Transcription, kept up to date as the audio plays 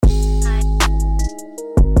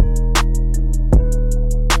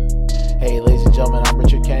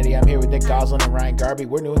BRB,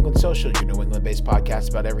 we're New England Social, your New England-based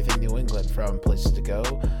podcast about everything New England, from places to go,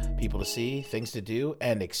 people to see, things to do,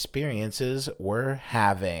 and experiences we're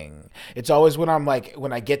having. It's always when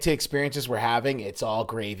I get to experiences we're having, it's all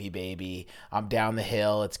gravy, baby. I'm down the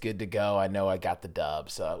hill. It's good to go. I know I got the dub,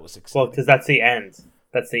 so it was exciting. Well, because that's the end.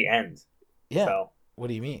 That's the end. Yeah. So. What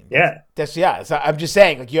do you mean? Yeah. So I'm just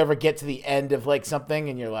saying, like, you ever get to the end of like something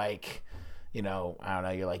and you're like, you know, I don't know,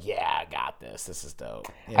 you're like, yeah, I got this. This is dope.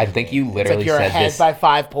 You know I think you literally it's like you're said ahead this by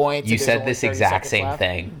 5 points. You said this exact same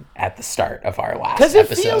thing at the start of our last episode.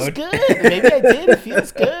 episode. Because it feels good. Maybe I did. It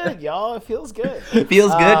feels good, y'all. It feels good.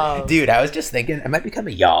 Feels good. Dude, I was just thinking I might become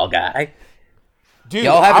a y'all guy. Dude,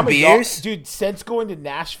 y'all having beers? Dude, since going to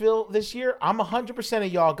Nashville this year, I'm 100% a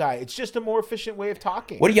y'all guy. It's just a more efficient way of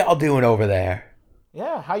talking. What are y'all doing over there?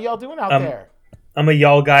 Yeah, how y'all doing out there? I'm a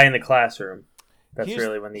y'all guy in the classroom. That's Here's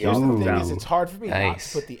really when the Here's y'all the comes thing out. is, it's hard for me not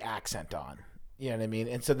Nice. to put the accent on. You know what I mean?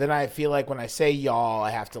 And so then I feel like when I say y'all,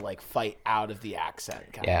 I have to like fight out of the accent.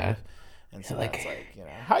 Kind Yeah. of. And so Like, that's like, you know,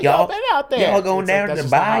 how y'all been out there? Y'all going It's like, down that's to the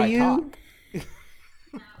just not how I bayou?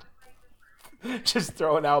 talk. Just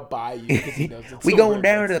throwing out bayou. 'Cause he knows it's We so going weird.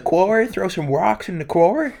 down to the quarry, throw some rocks in the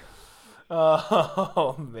quarry?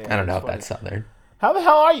 Oh, man. I don't know if funny. that's Southern. How the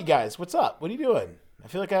hell are you guys? What's up? What are you doing? I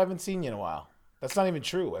feel like I haven't seen you in a while. That's not even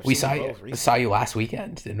true. We saw you last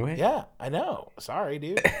weekend, didn't we? Yeah, I know. Sorry,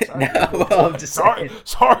 dude. Sorry, No, dude. well, I'm just saying.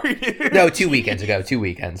 Sorry, dude. No, 2 weekends ago. 2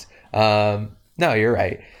 weekends. No, you're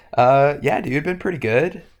right. Yeah, dude, been pretty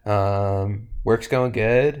good. Work's going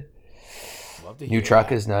good. Love to hear New truck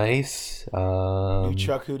that. is nice. New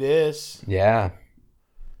truck, who dis? Yeah.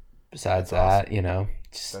 Besides That's that, you know,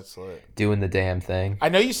 just That's lit. doing the damn thing. I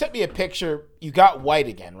know you sent me a picture. You got white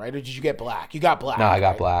again, right? Or did you get black? You got black. No, I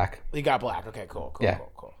got right? black. You got black. Okay, cool. Yeah.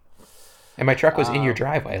 Cool. And my truck was in your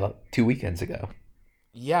driveway 2 weekends ago.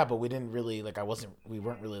 Yeah, but we didn't really we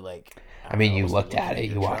weren't really like. I mean, you wasn't looked at looking it,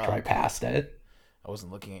 you your walked truck. right past it. I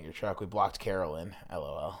wasn't looking at your truck. We blocked Carolyn.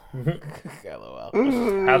 LOL. LOL.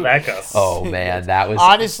 How'd that go? Oh man, that was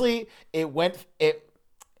Honestly, it went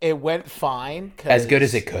fine. as good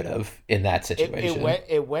as it could have in that situation.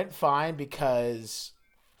 It went fine because,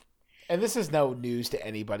 and this is no news to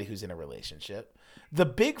anybody who's in a relationship. The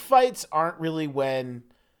big fights aren't really when,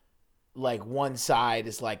 like, one side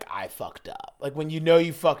is like, I fucked up. Like, when you know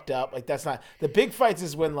you fucked up, like, that's not the big fights.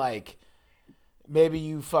 Is when, like, maybe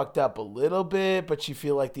you fucked up a little bit, but you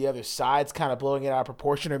feel like the other side's kind of blowing it out of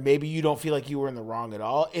proportion, or maybe you don't feel like you were in the wrong at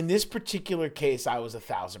all. In this particular case, I was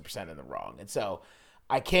 1,000% in the wrong, and so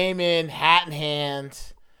I came in hat in hand,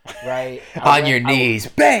 right? On your knees,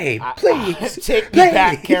 babe, please. Take me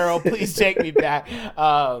back, Carol. Please take me back.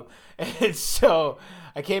 And so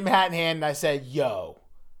I came hat in hand and I said, yo,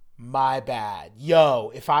 my bad.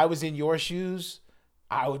 Yo, if I was in your shoes,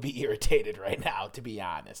 I would be irritated right now, to be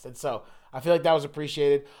honest. And so I feel like that was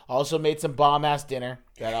appreciated. Also made some bomb-ass dinner.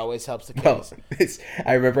 That always helps the Well, case.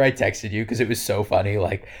 I remember I texted you because it was so funny.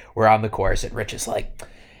 Like, we're on the course and Rich is like,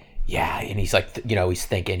 yeah, and he's like, you know, he's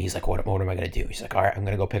thinking, he's like, what am I gonna do? He's like, all right, I'm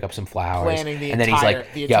gonna go pick up some flowers. Planning the and then entire-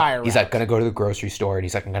 he's the like, entire he's like, route. gonna go to the grocery store, and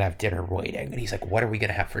he's like, I'm gonna have dinner waiting. And he's like, what are we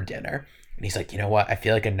gonna have for dinner? And he's like, you know what? I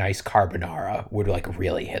feel like a nice carbonara would like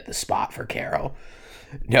really hit the spot for Carol.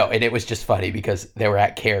 No, and it was just funny because they were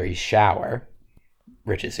at Carrie's shower,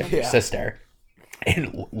 Rich's younger sister.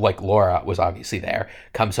 And like Laura was obviously there,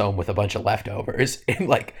 comes home with a bunch of leftovers in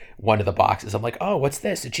like one of the boxes. I'm like, oh, what's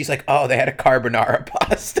this? And she's like, oh, they had a carbonara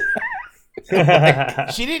pasta.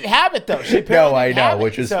 She didn't have it, though. She No, apparently I didn't know, have it.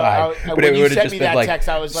 which was So fine. But when it you would have sent just me been that like text,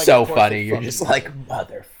 I was like, so of course they funny. You're fucking just did. like,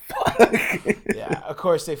 motherfucker. Yeah, of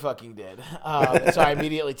course they fucking did. So I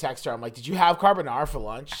immediately text her. I'm like, did you have carbonara for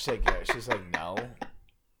lunch? She's like, yeah. She's like, no.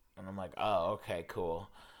 And I'm like, oh, okay, cool.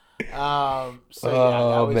 So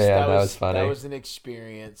Oh, man, that was funny. That was an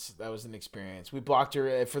experience. We blocked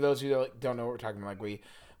her. For those who don't know what we're talking about, like we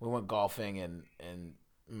went golfing and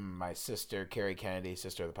my sister, Carrie Kennedy,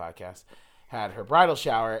 sister of the podcast, had her bridal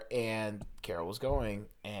shower and Carol was going,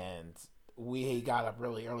 and we got up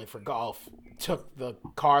really early for golf, took the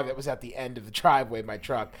car that was at the end of the driveway, my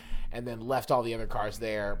truck, and then left all the other cars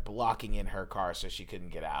there, blocking in her car so she couldn't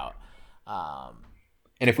get out.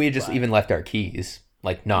 And if we had just even left our keys,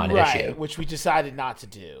 like non-issue. Right, which we decided not to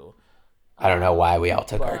do. I don't know why we all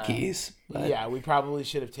took our but- keys. But Yeah, we probably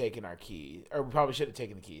should have taken our keys, or we probably should have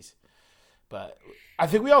taken the keys. But I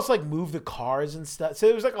think we also like moved the cars and stuff. So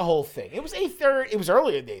it was like a whole thing. It was 8:30. It was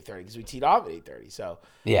earlier than 8:30 because we teed off at 8:30. So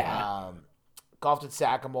yeah. Golfed at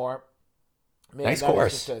Sagamore. Man, Nice that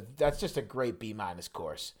was course. that's just a great B-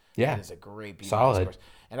 course. Yeah. It is a great B- Solid. course.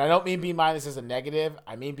 And I don't mean B- as a negative.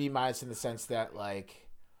 I mean B- in the sense that like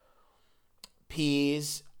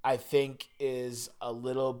P's I think has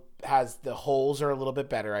the holes are a little bit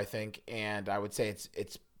better, I think, and I would say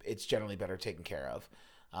it's generally better taken care of.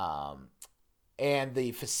 And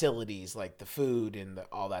the facilities, like the food and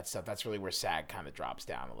all that stuff, that's really where SAG kind of drops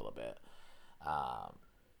down a little bit.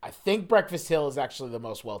 I think Breakfast Hill is actually the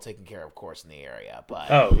most well taken care of course in the area, but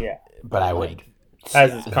but I would.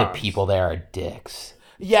 As The people there are dicks.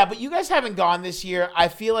 Yeah, but you guys haven't gone this year. I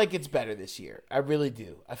feel like it's better this year. I really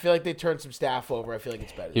do. I feel like they turned some staff over. I feel like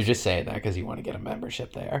it's better. You're just saying that because you want to get a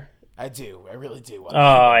membership there. I do. I really do.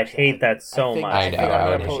 I hate that so much. I know.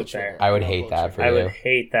 I would hate that for you. I would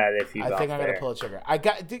hate that if you. I think I'm gonna pull a trigger. I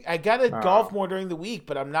got to golf more during the week,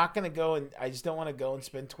 but I'm not gonna go and I just don't want to go and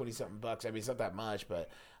spend $20-something bucks. I mean, it's not that much, but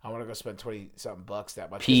I want to go spend $20-something bucks that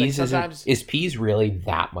much. Peas is Peas really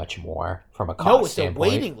that much more from a cost No, it's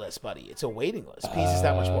standpoint? a waiting list, buddy. It's a waiting list. Peas is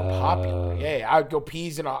that much more popular. Yeah, I'd go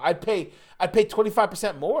Peas and all. I'd pay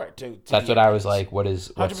 25% more to That's what I was like. What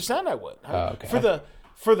is 100%? I would. okay.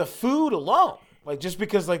 For the food alone. Like, just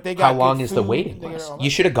because, like, they got How long good is food, the waiting list?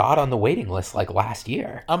 You should have got on the waiting list, like, last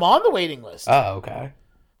year. I'm on the waiting list. Oh, okay.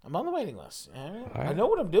 I'm on the waiting list. I right. know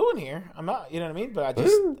what I'm doing here. I'm not, you know what I mean? But I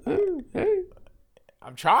just,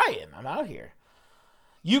 I'm trying. I'm out here.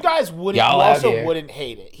 You guys wouldn't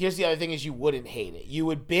hate it. Here's the other thing is you wouldn't hate it. You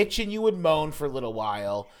would bitch and you would moan for a little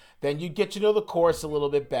while. Then you'd get to know the course a little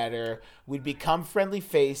bit better. We'd become friendly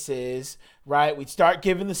faces, right? We'd start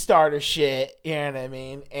giving the starter shit, you know what I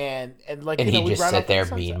mean? And he'd just sit there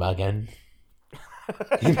mean mugging.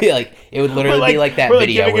 He'd be like, it would literally be like that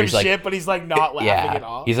video where he's like, shit, but he's like not laughing at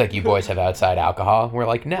all. He's like, you boys have outside alcohol? We're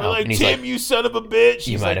like, no. We're like, and he's Tim, like, you son of a bitch.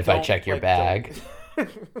 You mind if I check your bag?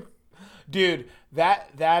 Dude,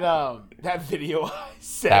 that video I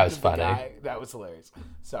sent that was to funny. The guy, that was hilarious.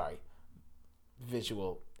 Sorry.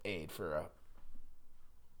 Visual aid for a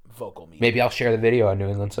vocal media. Maybe I'll share the video on New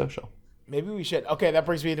England Social. Maybe we should. Okay, that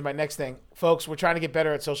brings me into my next thing. Folks, we're trying to get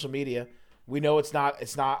better at social media. We know it's not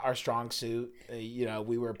our strong suit.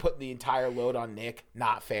 We were putting the entire load on Nick,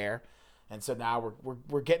 not fair. And so now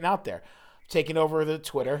we're getting out there. Taking over the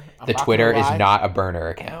Twitter. The Twitter is not a burner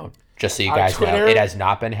account. Just so you guys know, it has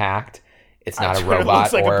not been hacked. It's not a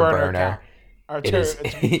robot or a burner. It is.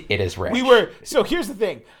 It is rich. So here's the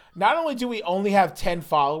thing. Not only do we only have 10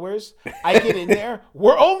 followers, I get in there,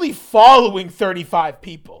 we're only following 35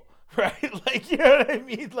 people, right? Like, you know what I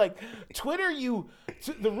mean? Like, Twitter,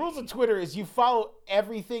 the rules of Twitter is you follow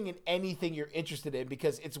everything and anything you're interested in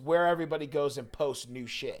because it's where everybody goes and posts new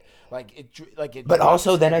shit. But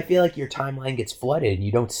also, then I feel like your timeline gets flooded and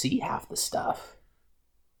you don't see half the stuff.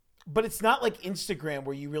 But it's not like Instagram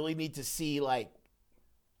where you really need to see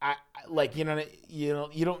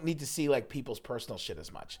you don't need to see like people's personal shit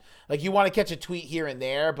as much. Like you want to catch a tweet here and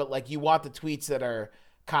there, but like you want the tweets that are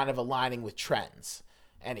kind of aligning with trends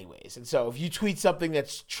anyways. And so if you tweet something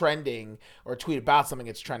that's trending or tweet about something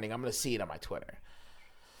that's trending, I'm going to see it on my Twitter.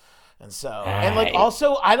 And so, and like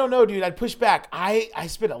also, I don't know, dude, I'd push back. I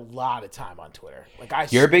spend a lot of time on Twitter.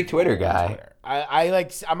 You're a big Twitter guy. Twitter.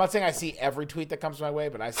 I'm not saying I see every tweet that comes my way,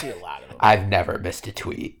 but I see a lot of them. I've never missed a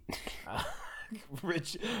tweet.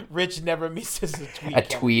 Rich never misses a tweet. A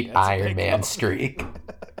tweet Iron Man streak.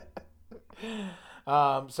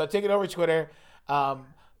 So take it over Twitter.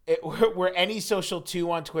 We're any social 2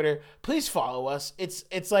 on Twitter. Please follow us.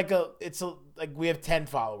 It's like we have 10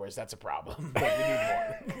 followers. That's a problem.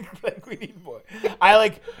 We need more.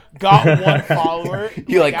 I got one follower.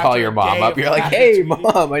 You call your mom up. You're like, hey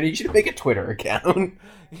mom, I need you to make a Twitter account.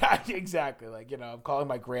 Yeah, exactly. I'm calling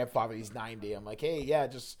my grandfather. He's 90. I'm like, hey, yeah,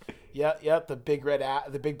 the big red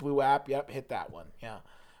app, the big blue app. Yep, hit that one. Yeah,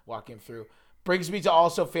 walk him through. Brings me to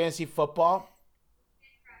also fantasy football.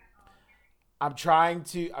 I'm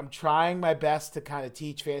trying my best to kind of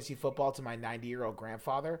teach fantasy football to my 90-year-old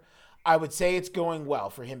grandfather. I would say it's going well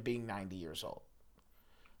for him being 90 years old.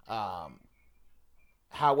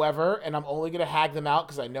 However, and I'm only going to hag them out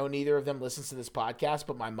because I know neither of them listens to this podcast,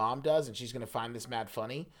 but my mom does, and she's going to find this mad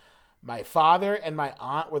funny. My father and my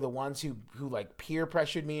aunt were the ones who peer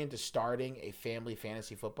pressured me into starting a family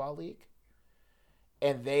fantasy football league.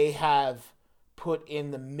 And they have put in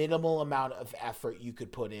the minimal amount of effort you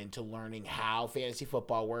could put into learning how fantasy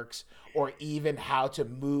football works or even how to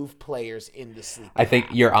move players in the sleep. I think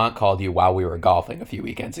your aunt called you while we were golfing a few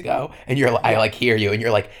weekends ago, and I hear you, and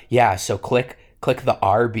you're like, yeah, so click the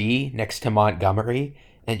RB next to Montgomery,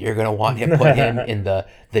 and you're going to want him put him in the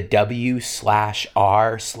W/R/T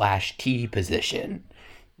position.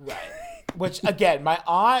 Right. Which, my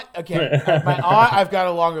aunt, I've got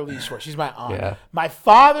a longer leash for. She's my aunt. Yeah. My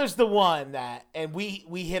father's the one and we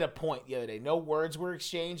hit a point the other day. No words were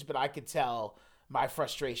exchanged, but I could tell my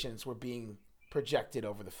frustrations were being projected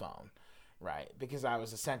over the phone. right? Because I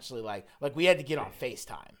was essentially like we had to get on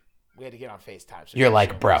FaceTime. So You're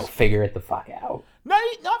like, bro, figure it the fuck out.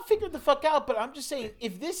 Not figure the fuck out, but I'm just saying,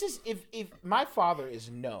 if my father is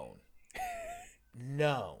known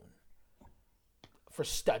for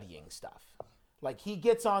studying stuff. Like, he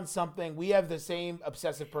gets on something. We have the same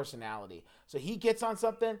obsessive personality. So he gets on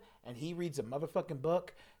something and he reads a motherfucking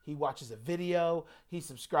book. He watches a video. He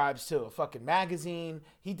subscribes to a fucking magazine.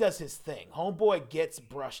 He does his thing. Homeboy gets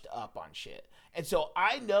brushed up on shit. And so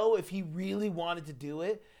I know if he really wanted to do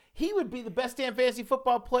it, he would be the best damn fantasy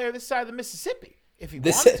football player this side of the Mississippi. If he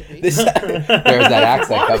wanted to be. There's that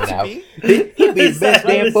accent coming out. He'd be the best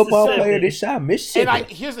damn football player this side of Mississippi. And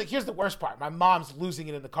here's the worst part. My mom's losing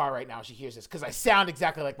it in the car right now. She hears this because I sound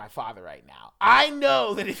exactly like my father right now. I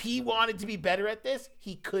know that if he wanted to be better at this,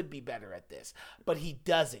 he could be better at this. But he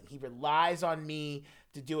doesn't. He relies on me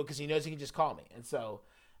to do it because he knows he can just call me. And so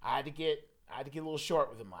I had to get a little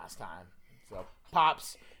short with him last time. So,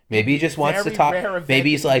 Pops. Maybe he just wants to talk.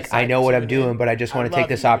 Maybe he's like, I know what I'm doing, but I just want to take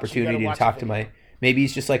this opportunity to talk to my... Maybe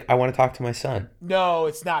he's just like, I want to talk to my son. No,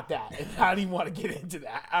 it's not that. I don't even want to get into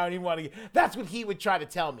that. That's what he would try to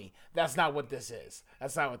tell me. That's not what this is.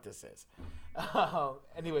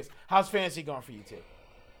 Anyways, how's fantasy going for you two?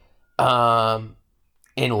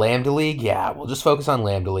 In Lambda League, yeah, we'll just focus on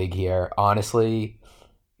Lambda League here. Honestly,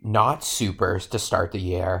 not supers to start the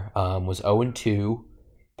year. Was 0-2.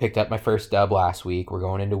 Picked up my first dub last week. We're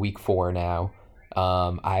going into week 4 now.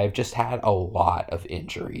 I've just had a lot of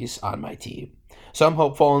injuries on my team. So I'm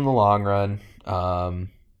hopeful in the long run.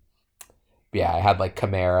 Yeah, I had like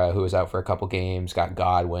Kamara, who was out for a couple games. Got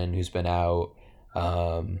Godwin, who's been out.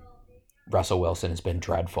 Russell Wilson has been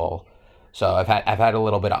dreadful. So I've had a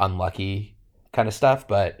little bit of unlucky kind of stuff,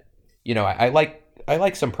 but you know, I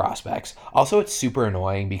like some prospects. Also, it's super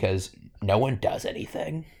annoying because no one does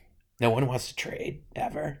anything. No one wants to trade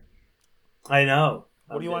ever. I know.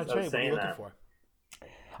 What do you want to trade? What are you looking for?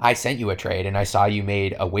 I sent you a trade, and I saw you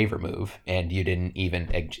made a waiver move, and you didn't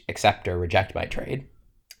even accept or reject my trade.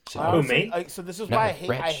 So, me? So this is why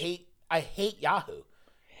I hate Yahoo.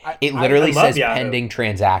 It literally says pending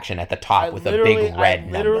transaction at the top with a big red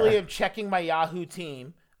number. I literally am checking my Yahoo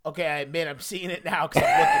team. Okay, I admit I'm seeing it now because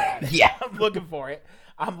I'm looking at it. Yeah. I'm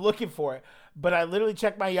looking for it. But I literally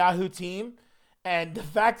check my Yahoo team, and the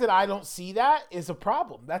fact that I don't see that is a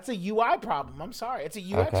problem. That's a UI problem. I'm sorry. It's a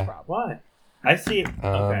UX problem. Why? I see.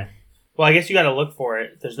 Okay. Well, I guess you got to look for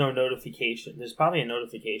it. There's no notification. There's probably a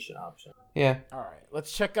notification option. Yeah. All right.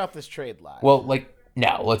 Let's check out this trade live. Well,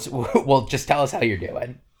 well, just tell us how you're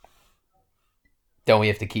doing. Don't we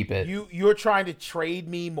have to keep it? You're trying to trade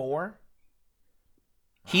me more?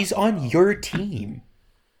 He's on your team.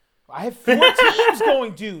 I have 4 teams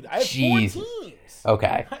going, dude. I have 4 teams.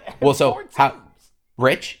 Okay. Well, so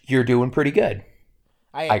Rich, you're doing pretty good.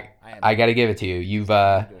 I got to give it to you. You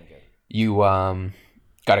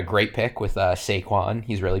got a great pick with Saquon.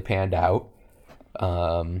 He's really panned out.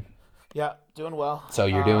 Yeah, doing well. So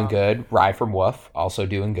you're doing good. Rye from Wolf, also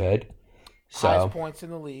doing good. So highest points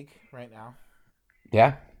in the league right now.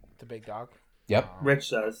 Yeah. The big dog. Yep.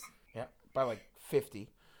 Rich does. Yeah, by like 50,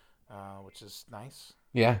 which is nice.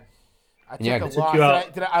 Yeah. I took a loss.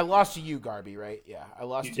 I lost to you, Garby, right? Yeah, I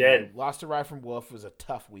lost you to did. you. Lost to Rye from Wolf. It was a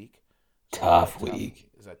tough week. It was a tough week.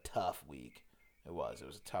 It was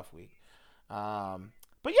a tough week.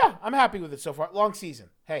 But yeah, I'm happy with it so far. Long season.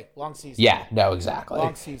 Hey, long season. Yeah, no, exactly.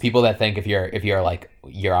 Long season. People that think if you're like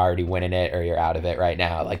you're already winning it or you're out of it right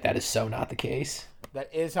now, like that is so not the case.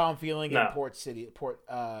 That is how I'm feeling in Port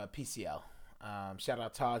PCL. Shout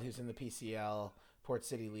out Todd, who's in the PCL Port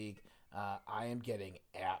City League. I am getting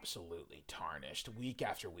absolutely tarnished week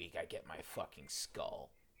after week. I get my fucking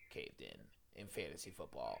skull caved in fantasy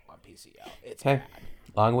football on PCL. It's bad.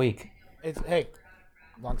 Long week.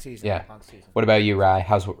 Long season. Yeah. Long season. What about you, Rye?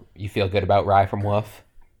 You feel good about Rye from Wolf?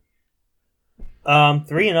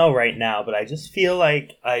 3-0 right now, but I just feel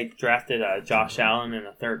like I drafted Josh Allen in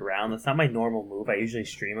the 3rd round. That's not my normal move. I usually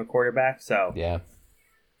stream a quarterback, so yeah.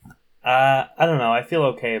 I don't know. I feel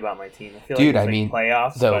okay about my team. I feel like it's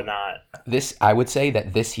playoffs, but not. I would say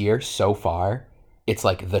that this year so far, it's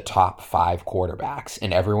like the top 5 quarterbacks,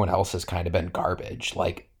 and everyone else has kind of been garbage.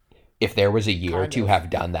 Like, if there was a year to have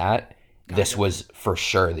done that, this was for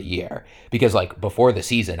sure the year. Because like before the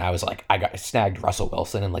season, I was like, I snagged Russell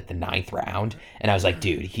Wilson in like the 9th round, and I was like,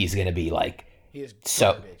 dude, he's gonna be like, he's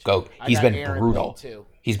been brutal.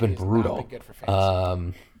 He's been brutal.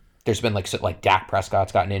 There's been like Dak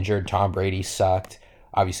Prescott's gotten injured, Tom Brady sucked.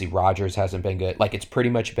 Obviously, Rodgers hasn't been good. Like, it's pretty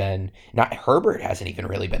much been not Herbert hasn't even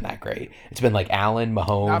really been that great. It's been like Allen,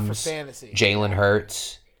 Mahomes, Jalen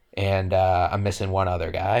Hurts, and I'm missing one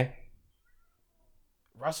other guy.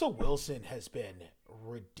 Russell Wilson has been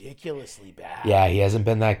ridiculously bad. Yeah, he hasn't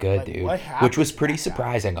been that good, Like, dude. what happened Which was to pretty that guy?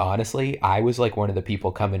 surprising, honestly. I was like one of the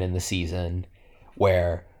people coming in the season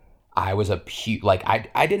where I was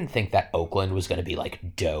I didn't think that Oakland was going to be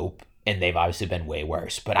like dope, and they've obviously been way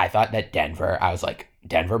worse. But I thought that I was like,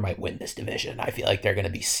 Denver might win this division. I feel like they're going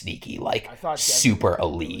to be sneaky, like I thought Denver super was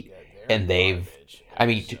really elite. good. They're And they've, garbage. I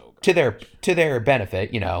mean, So to their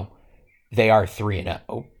benefit, they are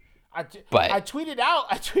 3-0. But- I tweeted out.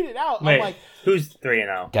 I'm Wait, like, who's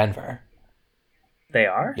 3-0? Denver, They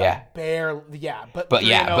are. yeah, yeah, but but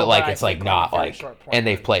 3-0, like I it's like think, not very like, short point. and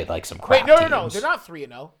they've played like some crap Wait, no, teams. they're not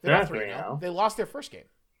 3-0. They're not 3-0. They lost their first game.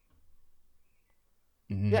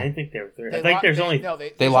 Mhm. Yeah. I didn't think they were 3. I They think lo- there's they- only no,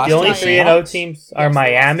 They lost the only to the 3-0 Seahawks? teams Yes, are they lost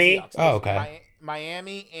to Miami. the Seahawks. Oh, okay.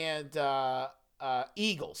 Miami and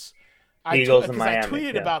Eagles. Eagles and Because I Miami,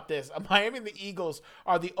 tweeted yeah. about this. Miami and the Eagles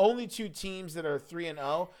are the only two teams that are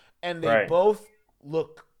 3-0, and they Right. both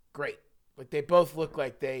look great. Like they both look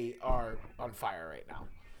like they are on fire right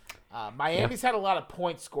now. Miami's had a lot of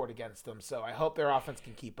points scored against them, so I hope their offense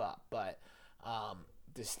can keep up. But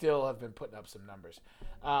they still have been putting up some numbers.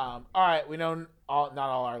 All right, we know not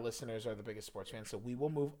all our listeners are the biggest sports fans, so we will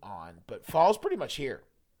move on. But fall's pretty much here.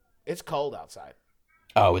 It's cold outside.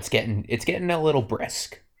 Oh, it's getting a little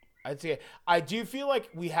brisk. I'd say I do feel like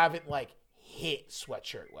we haven't hit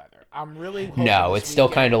sweatshirt weather. I'm really hoping No, this it's still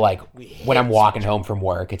weekend kind of like we when hit I'm walking sweatshirt. home from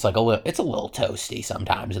work, it's a little toasty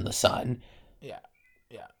sometimes in the sun. Yeah,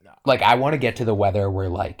 no. Like I want to get to the weather where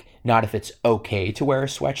like not if it's okay to wear a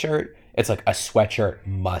sweatshirt, it's like a sweatshirt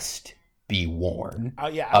must be worn.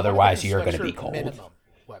 Yeah. Otherwise, I you're want going to be sweatshirt cold. minimum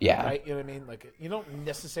weather, Yeah. right. You know what I mean? Like you don't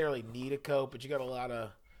necessarily need a coat, but you got a lot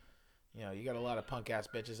of, you got a lot of punk ass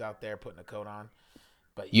bitches out there putting a coat on.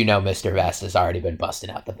 But Mr. Vest has already been busting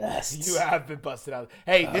out the vests. you have been busted out.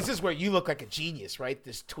 Hey, this is where you look like a genius, right?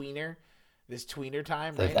 This tweener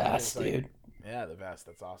time, The right? vest, It's like- dude. Yeah, the vest.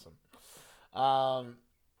 That's awesome.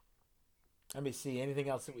 Let me see. Anything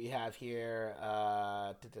else that we have here?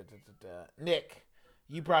 Nick,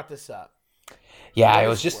 you brought this up. Yeah, What I is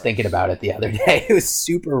was just worse? thinking about it the other day. It was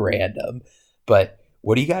super random. But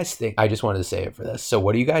what do you guys think? I just wanted to say it for this. So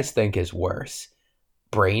what do you guys think is worse?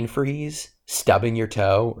 Brain freeze, stubbing your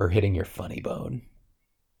toe, or hitting your funny bone?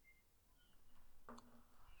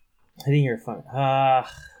 hitting your phone. I'm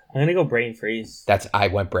gonna go brain freeze. I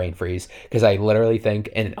went brain freeze because I literally think,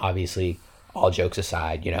 and obviously all jokes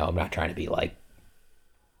aside, I'm not trying to be like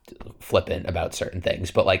flippant about certain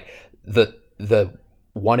things, but like the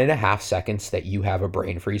 1.5 seconds that you have a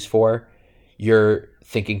brain freeze for, you're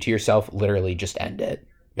thinking to yourself, literally just end it.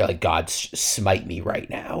 You're like, God, smite me right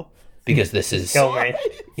now because this is Kill me.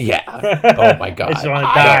 yeah. Oh my God, I just wanna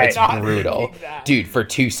No, die. it's I'm not brutal, thinking that. dude. For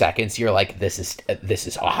 2 seconds, you're like, this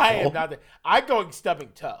is awful. I am not. I'm going stubbing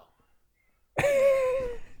toe.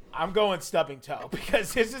 I'm going stubbing toe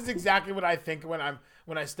because this is exactly what I think when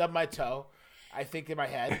I stub my toe. I think in my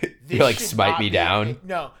head, this You're like, should smite not me be down?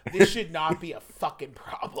 no, this should not be a fucking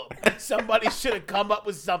problem. Somebody should have come up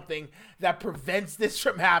with something that prevents this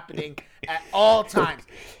from happening at all times.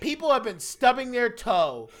 People have been stubbing their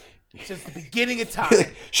toe since the beginning of time.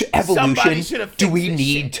 Somebody Evolution. should have Do fixed we this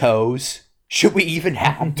need shit. toes? Should we even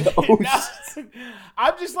have toes? No,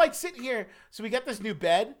 I'm just like sitting here. So we got this new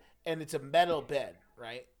bed, and it's a metal bed,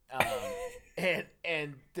 right?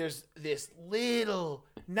 And there's this little,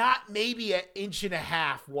 not maybe 1.5 inches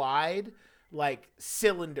wide, like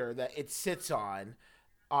cylinder that it sits on.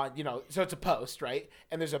 So it's a post, right?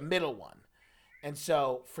 And there's a middle one, and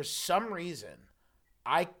so for some reason,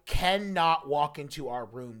 I cannot walk into our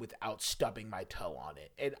room without stubbing my toe on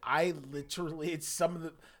it. And I literally, it's some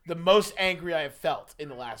of the most angry I have felt in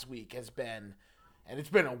the last week has been, and it's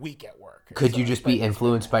been a week at work. Could So you it's just been- be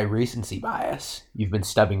influenced by recency bias? You've been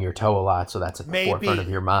stubbing your toe a lot, so that's at the Maybe, forefront of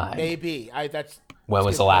your mind. Maybe. When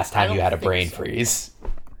was the good last point. I time you don't had a think brain so. freeze?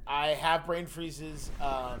 I have brain freezes.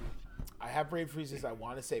 I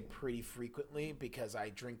want to say pretty frequently because I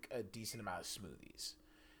drink a decent amount of smoothies.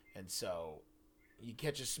 And so you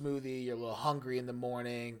catch a smoothie, you're a little hungry in the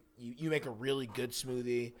morning, you make a really good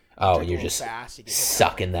smoothie. Oh, drink a you're little just fast, you get hit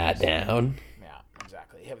sucking brain that freeze. down. Yeah,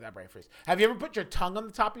 exactly. Hit that brain freeze. Have you ever put your tongue on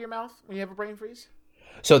the top of your mouth when you have a brain freeze?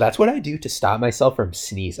 So that's what I do to stop myself from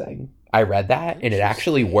sneezing. I read that, and it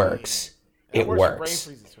actually works. It for works.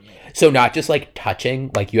 brain freezes for me. So not just like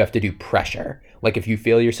touching, like you have to do pressure. Like if you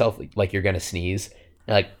feel yourself like you're gonna sneeze,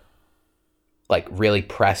 like really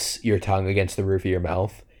press your tongue against the roof of your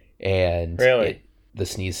mouth, and Really? the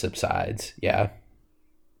sneeze subsides. Yeah.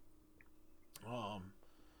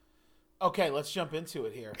 Okay, let's jump into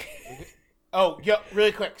it here. Oh, yo,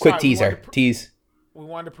 really quick. Quick Sorry, teaser. Tease. We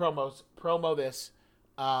wanted to promo this.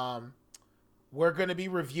 we're going to be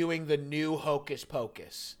reviewing the new Hocus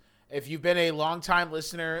Pocus. If you've been a long-time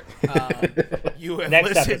listener, you have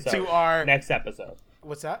listened to our... Next episode.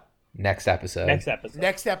 What's that? Next episode,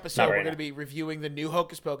 we're going now. to be reviewing the new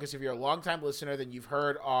Hocus Pocus. If you're a long-time listener, then you've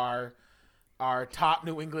heard our top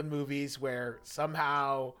New England movies where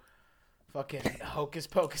somehow fucking Hocus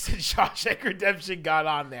Pocus and Shawshank Redemption got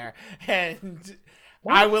on there. And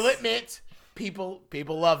I will admit, people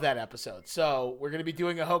love that episode. So we're going to be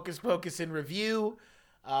doing a Hocus Pocus in review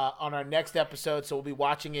on our next episode. So we'll be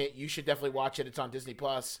watching it. You should definitely watch it. It's on Disney+.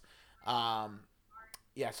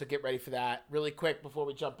 Yeah, so get ready for that. Really quick, before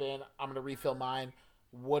we jump in, I'm going to refill mine.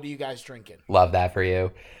 What are you guys drinking? Love that for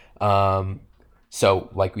you. So,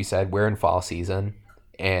 like we said, we're in fall season.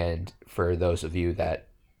 And for those of you that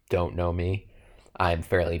don't know me, I'm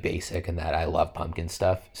fairly basic in that I love pumpkin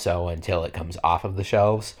stuff. So until it comes off of the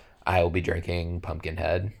shelves, I will be drinking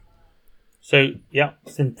Pumpkinhead. So, yeah,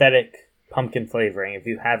 synthetic pumpkin flavoring. If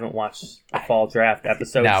you haven't watched the fall draft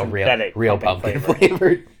episode, Now, synthetic real pumpkin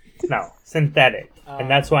flavored. No, synthetic. And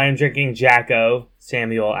that's why I'm drinking Jacko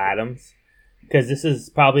Samuel Adams. Because this is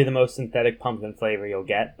probably the most synthetic pumpkin flavor you'll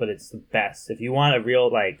get, but it's the best. If you want a real,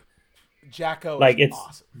 Jacko it's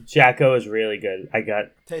awesome. Jacko is really good. I got...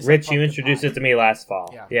 Tastes Rich, like you introduced pie. it to me last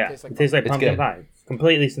fall. Yeah, it tastes like pumpkin pie. It's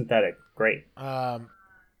completely synthetic. Great. I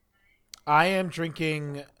am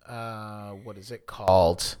drinking, what is it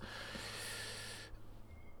called?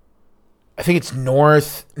 I think it's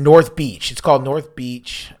North Beach. It's called North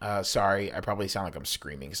Beach. Sorry, I probably sound like I'm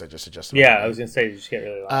screaming because I just adjusted. Yeah, I was gonna say you just get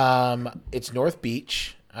really loud. It's North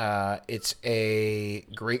Beach. It's a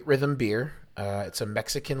Great Rhythm beer. It's a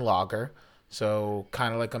Mexican lager, so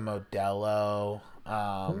kind of like a Modelo.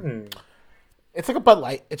 It's like a Bud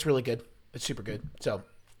Light. It's really good. It's super good. So,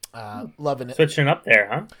 loving it. Switching up there,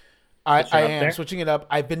 huh? I am switching it up.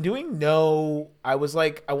 I've been doing I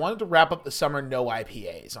wanted to wrap up the summer no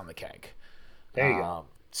IPAs on the keg. There you go.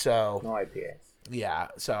 So No IPAs. yeah,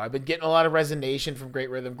 so I've been getting a lot of resignation from Great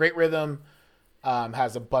Rhythm. Great Rhythm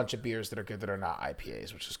has a bunch of beers that are good that are not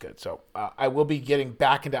IPAs, which is good. So I will be getting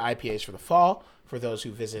back into IPAs for the fall for those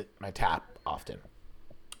who visit my tap often.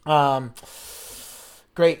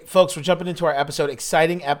 Great, folks, we're jumping into our episode.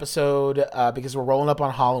 Exciting episode because we're rolling up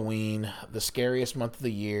on Halloween, the scariest month of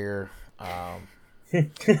the year.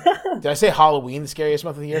 Did I say Halloween, the scariest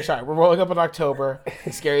month of the year? Sorry, we're rolling up in October,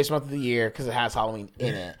 the scariest month of the year because it has Halloween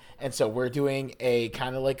in it. And so we're doing a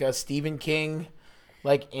kind of like a Stephen King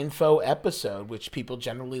info episode, which people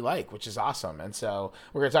generally like, which is awesome. And so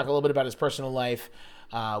we're going to talk a little bit about his personal life.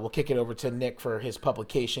 We'll kick it over to Nick for his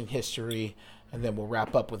publication history. And then we'll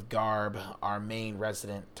wrap up with Garb, our main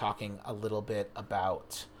resident, talking a little bit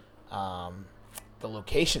about the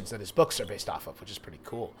locations that his books are based off of, which is pretty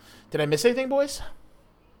cool. Did I miss anything, boys?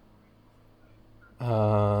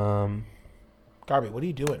 Garby, what are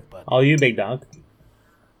you doing, bud? All you, big dog.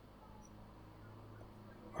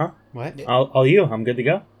 Huh? What? All you. I'm good to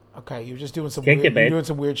go. Okay, you're just doing some Kick weird, it, babe. you're doing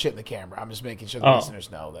some weird shit in the camera. I'm just making sure the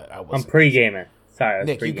listeners know that I wasn't. I'm pre-gaming. Sorry, I was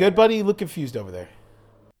Nick, you pre-gaming. good, buddy? You look confused over there.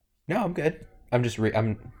 No, I'm good. I'm just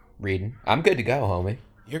I'm reading. I'm good to go, homie.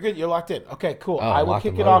 You're good. You're locked in. Okay, cool. Oh, I will locked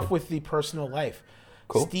kick and it off loaded. with the personal life.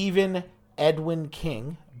 Cool. Stephen Edwin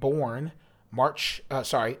King, born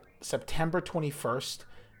September 21st,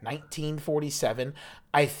 1947.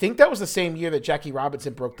 I think that was the same year that Jackie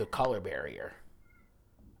Robinson broke the color barrier.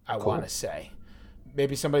 I want to say.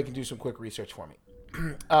 Maybe somebody can do some quick research for me.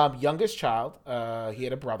 Youngest child. He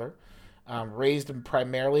had a brother. Raised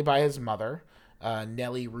primarily by his mother,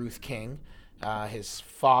 Nellie Ruth King. His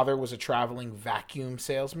father was a traveling vacuum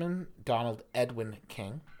salesman, Donald Edwin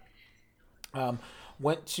King.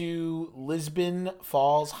 Went to Lisbon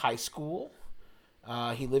Falls High School.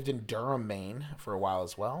 He lived in Durham, Maine for a while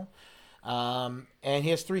as well. And he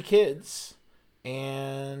has 3 kids,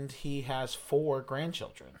 and he has 4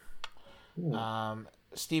 grandchildren.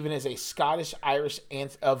 Stephen is a Scottish-Irish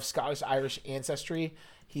ancestry.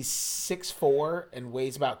 He's 6'4" and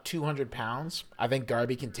weighs about 200 pounds. I think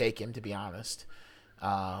Garby can take him, to be honest,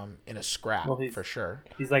 in a scrap for sure.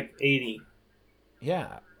 He's like 80.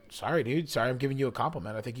 Yeah. Sorry, dude. Sorry, I'm giving you a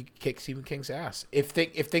compliment. I think you could kick Stephen King's ass. If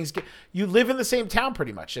things get... You live in the same town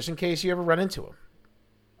pretty much, just in case you ever run into him.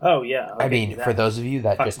 Oh, yeah. I mean, for those of you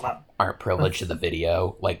that Fuck just him up. aren't privileged to the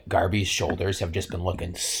video, Garby's shoulders have just been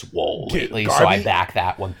looking swole Dude, lately, so I Garby- back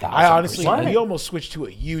that 1,000%. I honestly... We almost switched to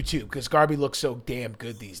a YouTube because Garby looks so damn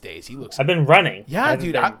good these days. He looks... I've been running. Yeah,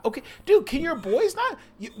 dude. Okay, dude. Can your boys not?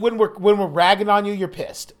 When we're ragging on you, you're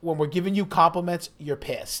pissed. When we're giving you compliments, you're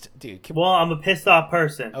pissed, dude. Well, I'm a pissed off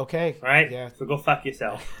person. Okay. Right? Yeah. So go fuck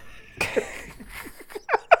yourself.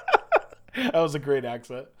 That was a great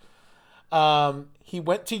accent. He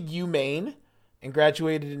went to UMaine, and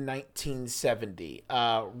graduated in 1970.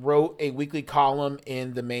 Wrote a weekly column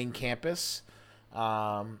in the main campus.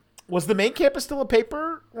 Was the main campus still a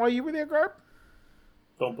paper while you were there, Garb?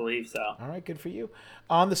 Don't believe so. All right, good for you.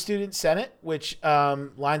 On the Student Senate, which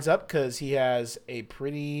lines up because he has a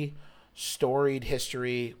pretty storied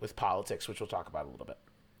history with politics, which we'll talk about a little bit.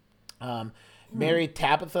 Married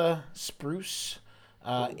Tabitha Spruce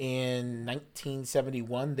in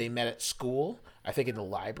 1971. They met at school, I think in the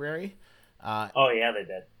library. Oh, yeah, they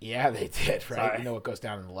did. Yeah, they did, right? Sorry. You know what goes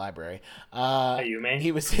down in the library. You may?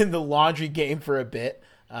 He was in the laundry game for a bit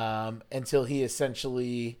until he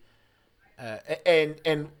essentially...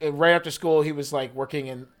 and right after school, he was like working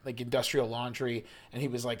in like industrial laundry, and he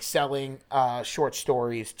was like selling short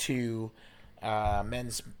stories to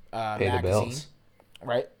men's Pay the magazine, bills.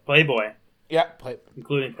 right? Playboy, Yeah,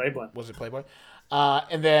 including Playboy. was it Playboy?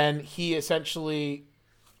 And then he essentially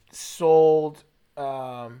sold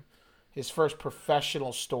his first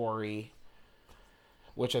professional story,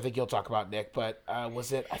 which I think you'll talk about, Nick. But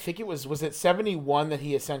was it 71 that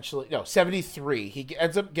he essentially... No, 73. He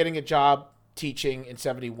ends up getting a job teaching in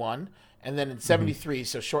 71. And then in 73,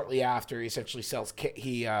 so shortly after, he essentially sells...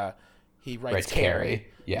 He writes Carrie.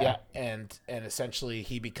 Yeah. And essentially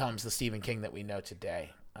he becomes the Stephen King that we know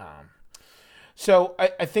today. So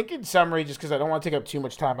I think in summary, just because I don't want to take up too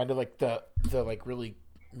much time, I know like the like really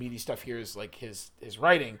meaty stuff here is like his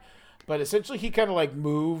writing. But essentially, he kind of like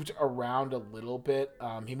moved around a little bit.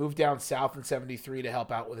 He moved down south in 73 to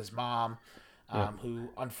help out with his mom, who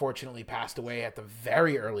unfortunately passed away at the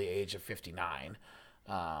very early age of 59.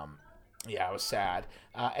 Yeah, it was sad.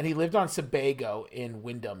 And he lived on Sebago in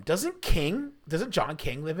Wyndham. Doesn't John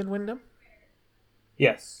King live in Wyndham?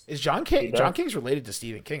 Yes. Is John King? John King's related to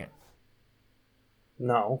Stephen King.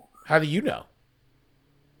 No. How do you know?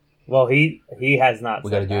 Well, he has not. We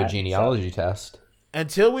got to do a that, genealogy test.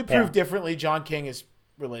 Until we prove differently, John King is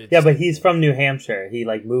related. Yeah, to but he's from New Hampshire. He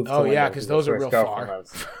like moved. Oh to yeah, Wyndham because those are his real girlfriend far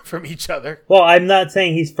lives. from each other. Well, I'm not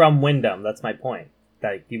saying he's from Wyndham. That's my point.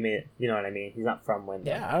 Like you know what I mean? He's not from Wyndham.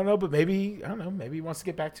 Yeah, I don't know, but maybe he wants to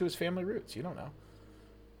get back to his family roots. You don't know.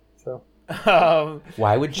 So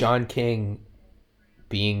Why would John King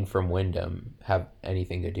being from Wyndham have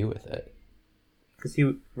anything to do with it? because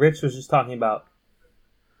Rich was just talking about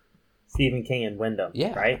Stephen King in Wyndham.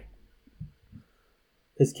 Yeah. Right.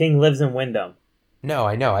 Because King lives in Wyndham. No,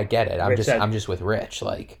 I know, I get it. Rich said- I'm just with Rich.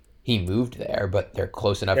 Like he moved there, but they're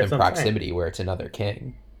close enough That's in what I'm proximity where it's another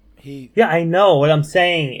King. Yeah, I know. What I'm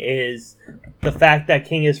saying is the fact that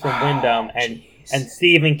King is from Wyndham and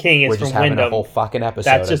Stephen King We're is just from having Wyndham. a whole fucking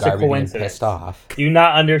episode That's of just a Garvey being coincidence. pissed off. Do you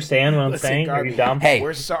not understand what I'm Listen, saying? Are Garvey, you dumb? Hey,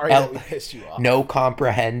 we're sorry that we pissed you off. No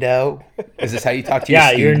comprehendo? Is this how you talk to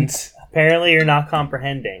Yeah, your students? apparently you're not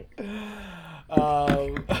comprehending.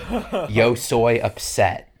 Yo soy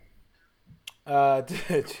upset. I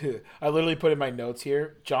literally put in my notes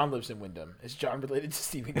here. John lives in Wyndham. Is John related to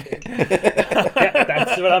Stephen King? Yeah,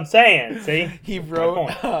 that's what I'm saying. See, He My wrote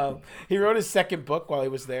point. he wrote his second book while he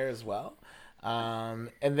was there as well. And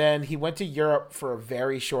then he went to Europe for a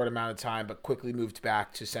very short amount of time, but quickly moved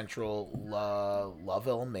back to central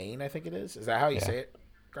Lovell, Maine, I think it is. Is that how you say it,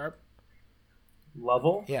 Garb?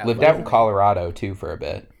 Lovell. Yeah. Lived Lovell, out in Colorado too for a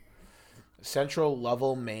bit. Central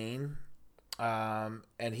Lovell, Maine.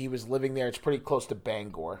 And he was living there. It's pretty close to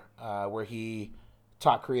Bangor, where he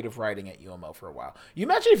taught creative writing at UMO for a while. You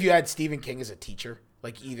imagine if you had Stephen King as a teacher,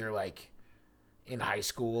 like either like in high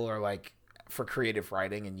school or like for creative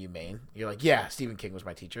writing in UMaine. You're like, yeah, Stephen King was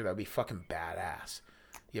my teacher. That would be fucking badass.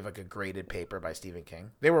 You have like a graded paper by Stephen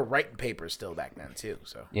King. They were writing papers still back then too.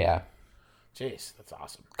 So, Yeah. jeez, that's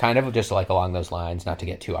awesome. Kind of just like along those lines, not to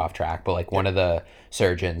get too off track, but like one of the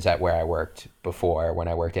surgeons at where I worked before, when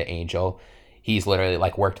I worked at Angel, he's literally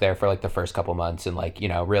like worked there for like the first couple months and like, you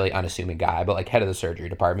know, really unassuming guy, but like head of the surgery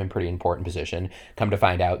department, pretty important position. Come to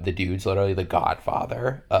find out the dude's literally the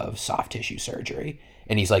godfather of soft tissue surgery.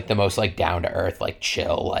 And he's like the most like down to earth, like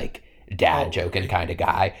chill, like dad joking kind of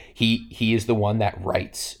guy. He is the one that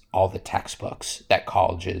writes all the textbooks that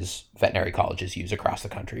veterinary colleges use across the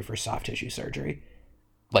country for soft tissue surgery.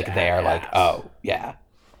 Like they are like, oh yeah.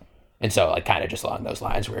 And so like kind of just along those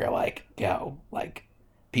lines where you're like, yo, like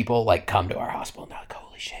people like come to our hospital and they're like,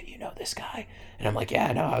 holy shit, you know this guy? And I'm like,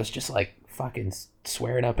 yeah, no, I was just like fucking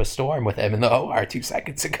swearing up a storm with him in the OR 2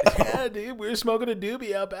 seconds ago. Yeah, dude, we were smoking a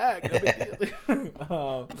doobie out back. No big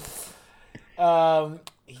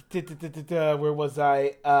deal. Where was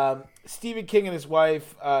I? Stephen King and his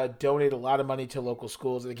wife donate a lot of money to local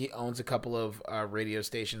schools. I think he owns a couple of radio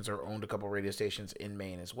stations, or owned a couple of radio stations in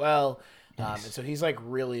Maine as well. And so he's like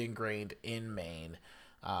really ingrained in Maine.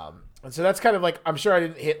 And so that's kind of like, I'm sure I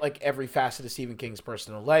didn't hit like every facet of Stephen King's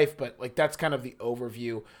personal life, but like that's kind of the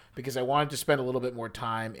overview because I wanted to spend a little bit more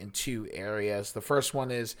time in two areas. The first one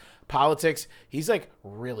is politics. He's like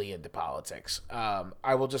really into politics.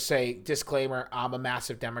 I will just say, disclaimer, I'm a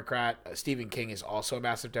massive Democrat. Stephen King is also a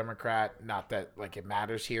massive Democrat. Not that like it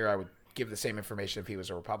matters here. I would give the same information if he was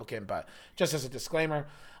a Republican, but just as a disclaimer,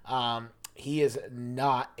 he is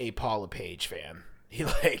not a Paula Page fan. He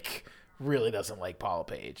like really doesn't like Paula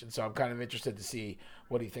Page. And so I'm kind of interested to see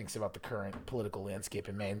what he thinks about the current political landscape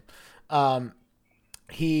in Maine.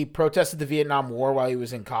 He protested the Vietnam War while he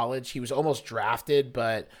was in college. He was almost drafted,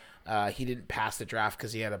 but he didn't pass the draft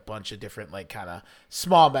because he had a bunch of different like kind of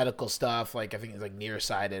small medical stuff. Like I think he's like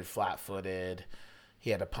nearsighted, flat-footed.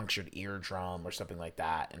 He had a punctured eardrum or something like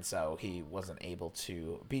that. And so he wasn't able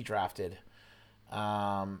to be drafted.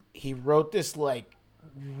 He wrote this like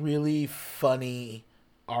really funny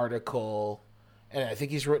article, and I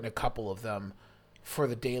think he's written a couple of them for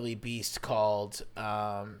the Daily Beast called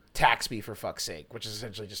Tax Me for Fuck's Sake, which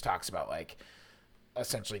essentially just talks about like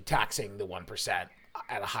essentially taxing the 1%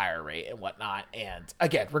 at a higher rate and whatnot. And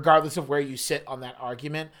again, regardless of where you sit on that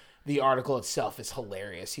argument, the article itself is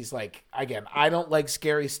hilarious. He's like, again, I don't like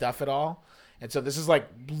scary stuff at all. And so this is like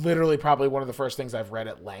literally probably one of the first things I've read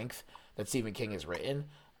at length that Stephen King has written.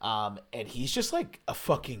 And he's just like a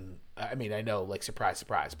fucking, I mean, I know like surprise,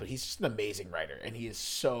 surprise, but he's just an amazing writer and he is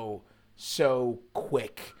so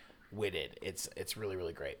quick witted. It's really,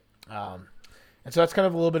 really great. And so that's kind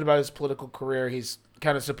of a little bit about his political career. He's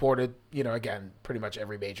kind of supported, you know, again, pretty much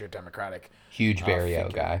every major Democratic. Huge Barrio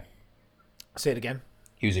guy. Say it again.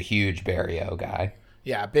 He was a huge Barrio guy.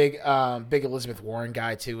 Yeah. Big Elizabeth Warren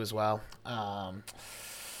guy too, as well.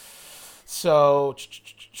 So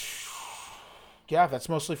yeah, that's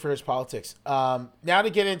mostly for his politics. Now to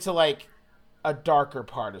get into like a darker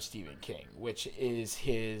part of Stephen King, which is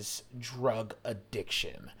his drug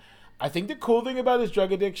addiction. I think the cool thing about his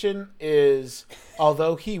drug addiction is,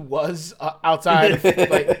 although he was outside of the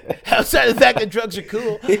fact that drugs are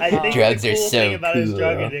cool, I think drugs the are cool so thing about his cool.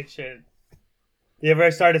 drug addiction. You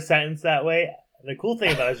ever start a sentence that way? The cool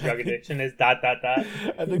thing about his drug addiction is ... I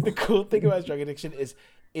think the cool thing about his drug addiction is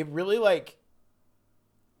it really like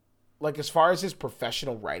as far as his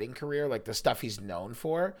professional writing career, like the stuff he's known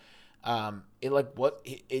for,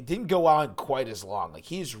 it didn't go on quite as long. Like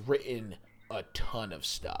he's written a ton of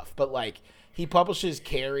stuff, but like he publishes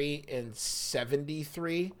Carrie in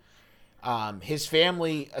 1973. His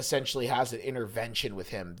family essentially has an intervention with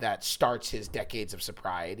him that starts his decades of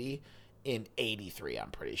sobriety in 1983,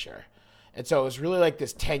 I'm pretty sure. And so it was really like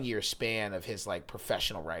this 10-year span of his like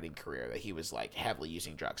professional writing career that he was like heavily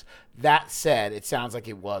using drugs. That said, it sounds like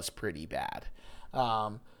it was pretty bad.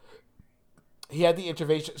 He had the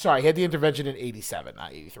intervention in 1987,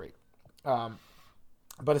 not 1983.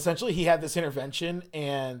 But essentially he had this intervention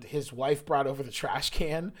and his wife brought over the trash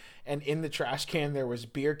can, and in the trash can there was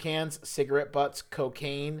beer cans, cigarette butts,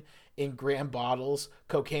 cocaine in gram bottles,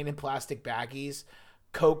 cocaine in plastic baggies,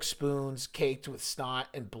 Coke spoons caked with snot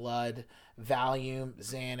and blood, Valium,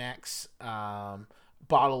 Xanax,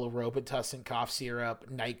 bottle of Robitussin cough syrup,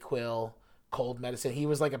 NyQuil, cold medicine. He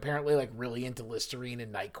was like apparently like really into Listerine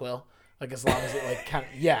and NyQuil. Like as long as it like kind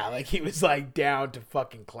of, yeah, like he was like down to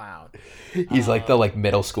fucking clown. He's like the like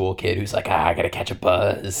middle school kid who's like, I gotta catch a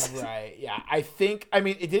buzz. Right. Yeah. I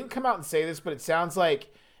mean, it didn't come out and say this, but it sounds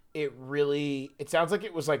like it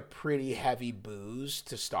was like pretty heavy booze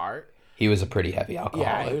to start. He was a pretty heavy alcoholic.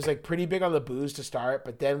 Yeah, he was like pretty big on the booze to start,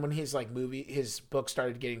 but then when his book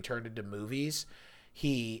started getting turned into movies,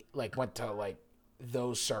 he like went to like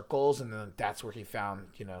those circles, and then that's where he found,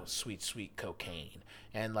 you know, sweet cocaine.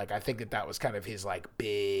 And like I think that was kind of his like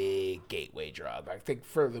big gateway drug. I think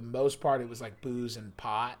for the most part it was like booze and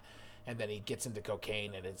pot, and then he gets into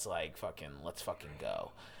cocaine and it's like fucking let's fucking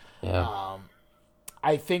go. Yeah.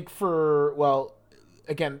 I think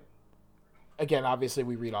again, obviously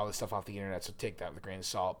we read all this stuff off the internet, so take that with a grain of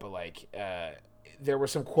salt. But like, there were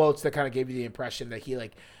some quotes that kind of gave you the impression that he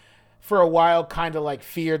like, for a while, kind of like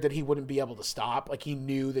feared that he wouldn't be able to stop. Like he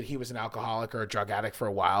knew that he was an alcoholic or a drug addict for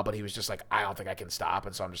a while, but he was just like, I don't think I can stop,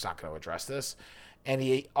 and so I'm just not going to address this. And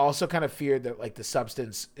he also kind of feared that like the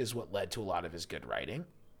substance is what led to a lot of his good writing.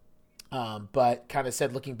 But kind of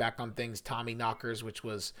said, looking back on things, Tommy Knockers, which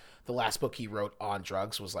was the last book he wrote on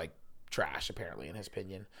drugs, was like trash, apparently, in his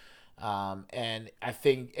opinion. And I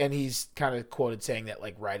think, and he's kind of quoted saying that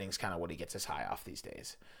like writing's kind of what he gets his high off these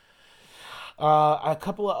days. A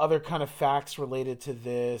couple of other kind of facts related to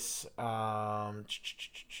this.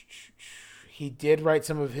 He did write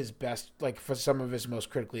some of his best, like for some of his most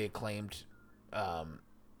critically acclaimed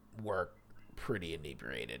work pretty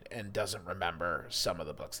inebriated and doesn't remember some of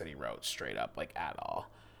the books that he wrote straight up, like, at all,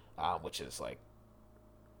 which is, like,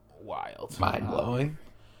 wild. Mind-blowing.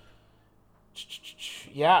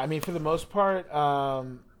 Yeah, I mean, for the most part,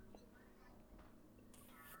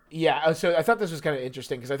 yeah, so I thought this was kind of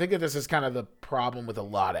interesting because I think that this is kind of the problem with a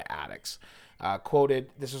lot of addicts.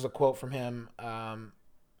 This was a quote from him.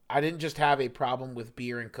 I didn't just have a problem with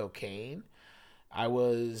beer and cocaine. I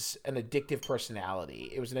was an addictive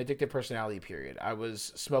personality. It was an addictive personality period. I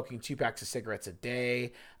was smoking 2 packs of cigarettes a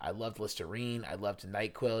day. I loved Listerine. I loved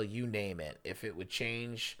NyQuil, you name it. If it would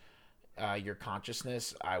change your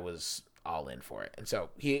consciousness, I was all in for it. And so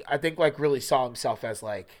I think, like, really saw himself as,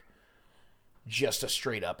 like, just a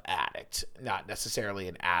straight up addict, not necessarily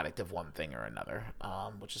an addict of one thing or another,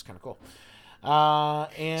 which is kind of cool.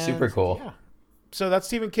 And super cool. Yeah. So that's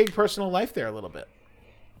Stephen King's personal life there a little bit.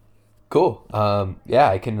 Cool. Yeah,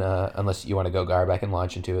 I can, unless you want to go, Garb, I can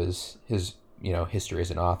launch into his history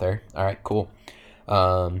as an author. All right, cool.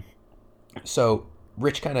 So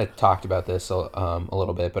Rich kind of talked about this a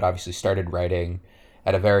little bit, but obviously started writing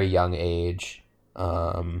at a very young age.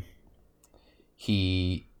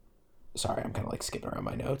 Sorry, I'm kind of like skipping around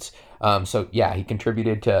my notes. So yeah, he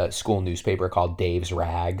contributed to a school newspaper called Dave's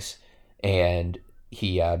Rags, and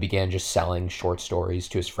he began just selling short stories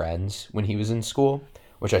to his friends when he was in school,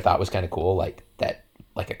 which I thought was kind of cool. Like that,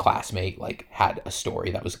 like a classmate like had a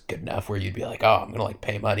story that was good enough where you'd be like, oh, I'm gonna like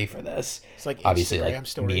pay money for this. It's like obviously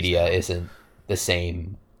Instagram like media isn't the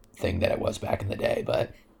same thing that it was back in the day,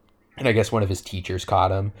 but. And I guess one of his teachers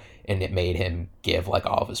caught him, and it made him give like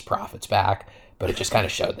all of his profits back. But it just kind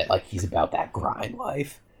of showed that like he's about that grind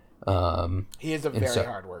life. He is a very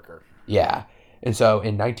hard worker. Yeah. And so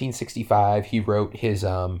in 1965, he wrote his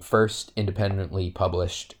first independently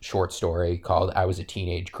published short story called I Was a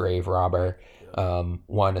Teenage Grave Robber.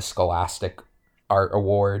 Won a Scholastic Art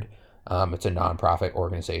Award. It's a nonprofit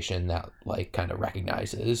organization that like kind of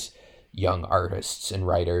recognizes young artists and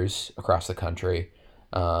writers across the country.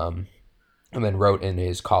 And then wrote in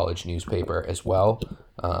his college newspaper as well,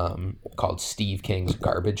 called Steve King's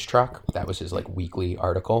Garbage Truck. That was his like weekly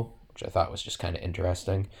article, which I thought was just kind of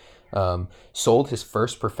interesting. Sold his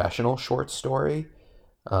first professional short story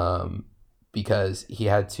because he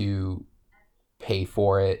had to pay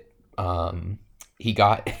for it. He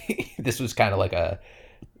got this was kind of like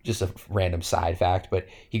just a random side fact, but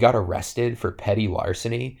he got arrested for petty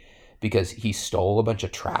larceny because he stole a bunch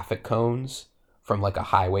of traffic cones from like a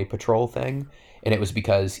highway patrol thing, and it was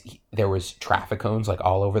because there was traffic cones like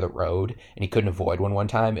all over the road, and he couldn't avoid one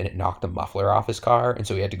time, and it knocked the muffler off his car, and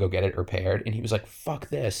so he had to go get it repaired, and he was like, fuck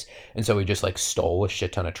this, and so he just like stole a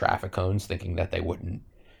shit ton of traffic cones thinking that they wouldn't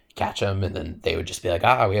catch him, and then they would just be like,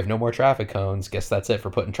 we have no more traffic cones, guess that's it for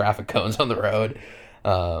putting traffic cones on the road,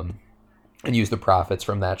 and use the profits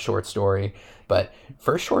from that short story. But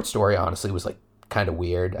first short story honestly was like kind of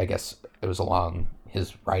weird. I guess it was along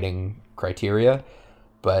his writing criteria,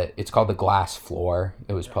 but it's called The Glass Floor.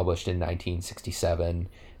 It was published in 1967.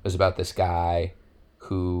 It was about this guy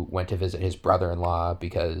who went to visit his brother-in-law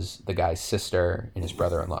because the guy's sister and his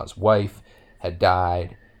brother-in-law's wife had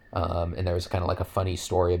died, and there was kind of like a funny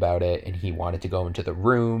story about it, and he wanted to go into the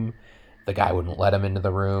room. The guy wouldn't let him into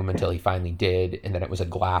the room until he finally did, and then it was a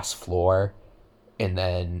glass floor, and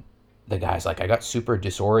then the guy's like, I got super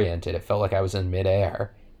disoriented. It felt like I was in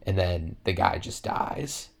midair. And then the guy just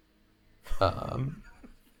dies.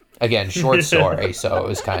 Again, short story, so it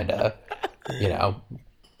was kind of,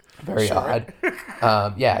 very odd.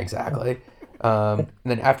 Yeah, exactly. And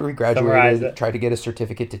then after he graduated, tried to get a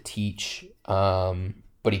certificate to teach,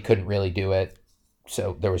 but he couldn't really do it.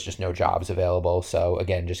 So there was just no jobs available. So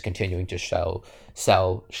again, just continuing to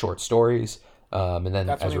sell short stories. And then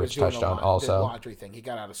as Rich touched on also. The laundry thing. He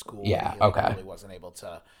got out of school. Yeah, he really wasn't able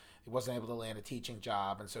to land a teaching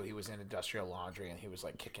job, and so he was in industrial laundry, and he was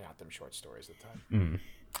like kicking out them short stories at the time.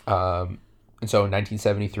 And so in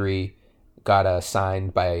 1973, got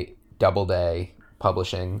signed by Doubleday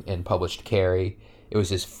Publishing and published Carrie. It was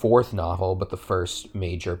his fourth novel, but the first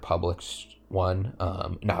major published one,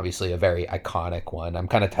 and obviously a very iconic one. I'm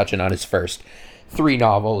kind of touching on his first three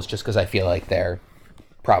novels just because I feel like they're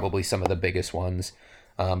probably some of the biggest ones.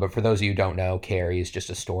 But for those of you who don't know, Carrie is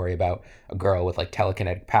just a story about a girl with like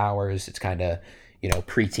telekinetic powers. It's kind of,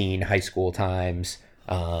 preteen, high school times.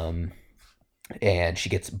 And she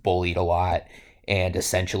gets bullied a lot and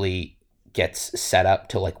essentially gets set up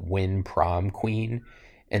to like win prom queen,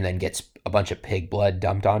 and then gets a bunch of pig blood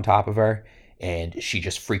dumped on top of her. And she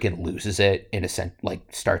just freaking loses it in a sense,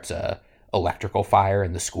 like starts a electrical fire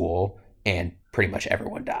in the school, and pretty much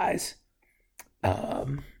everyone dies.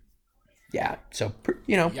 Yeah, so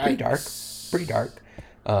pretty dark.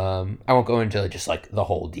 I won't go into just like the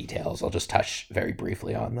whole details. I'll just touch very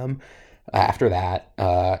briefly on them. After that,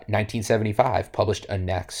 1975 published a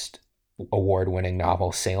next award-winning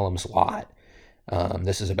novel, Salem's Lot.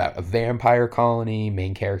 This is about a vampire colony.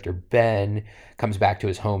 Main character Ben comes back to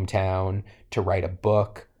his hometown to write a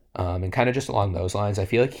book, and kind of just along those lines. I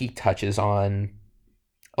feel like he touches on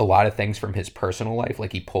a lot of things from his personal life.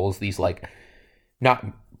 Like he pulls these like, not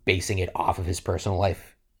basing it off of his personal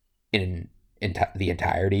life in the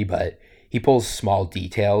entirety, but he pulls small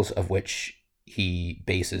details of which he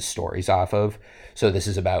bases stories off of. So this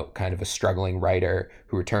is about kind of a struggling writer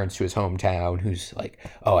who returns to his hometown, who's like,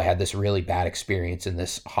 oh, I had this really bad experience in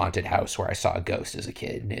this haunted house where I saw a ghost as a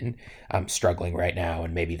kid, and I'm struggling right now,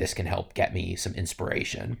 and maybe this can help get me some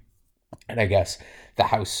inspiration. And I guess the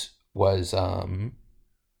house was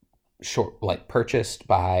purchased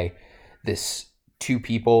by this two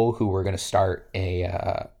people who were going to start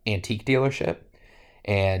a antique dealership.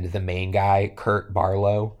 And the main guy, Kurt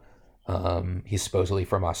Barlow, he's supposedly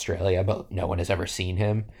from Australia, but no one has ever seen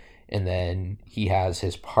him. And then he has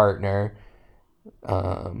his partner,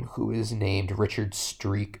 who is named Richard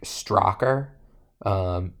Strachler,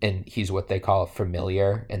 and he's what they call a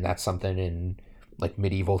familiar, and that's something in like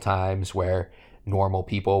medieval times where normal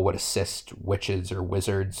people would assist witches or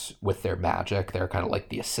wizards with their magic. They're kind of like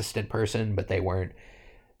the assistant person, but they weren't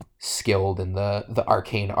skilled in the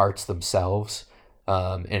arcane arts themselves.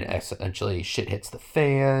 And essentially shit hits the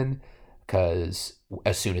fan because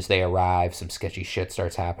as soon as they arrive, some sketchy shit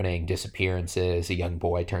starts happening, disappearances, a young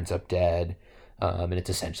boy turns up dead, and it's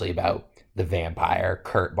essentially about the vampire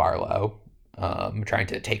Kurt Barlow trying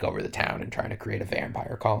to take over the town and trying to create a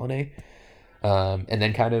vampire colony. And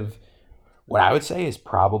then kind of what I would say is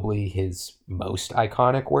probably his most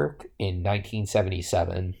iconic work. In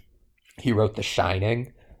 1977, he wrote The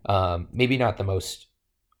Shining. Maybe not the most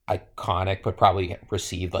iconic, but probably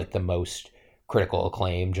received like the most critical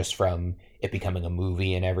acclaim just from it becoming a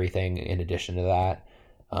movie and everything. In addition to that,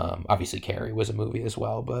 obviously Carrie was a movie as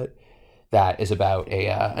well, but that is about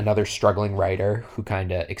another struggling writer who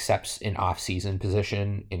kind of accepts an off-season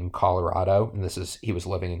position in Colorado, and he was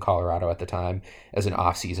living in Colorado at the time as an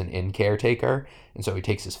off-season inn caretaker, and so he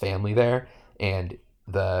takes his family there, and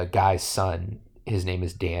the guy's son, his name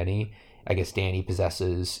is Danny. I guess Danny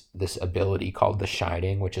possesses this ability called The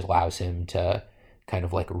Shining, which allows him to kind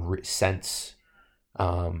of like sense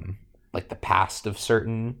like the past of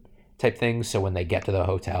certain type things. So when they get to the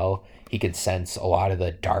hotel, he can sense a lot of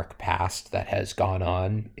the dark past that has gone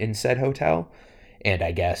on in said hotel. And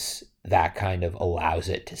I guess that kind of allows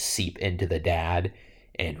it to seep into the dad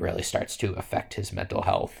and really starts to affect his mental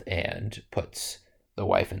health and puts the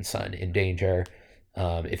wife and son in danger.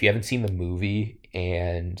 If you haven't seen the movie,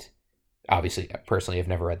 and obviously, personally, I've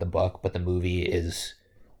never read the book, but the movie is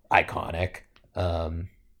iconic.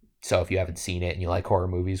 So if you haven't seen it and you like horror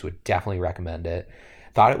movies, would definitely recommend it.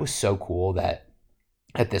 Thought it was so cool that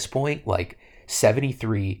at this point, like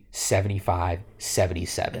 73, 75,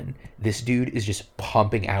 77, this dude is just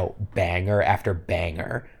pumping out banger after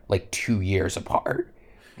banger, like 2 years apart.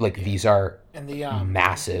 Like these are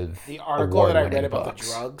massive. The article that I read about books.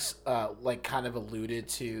 the drugs, like kind of alluded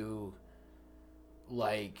to,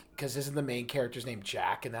 like, because isn't the main character's name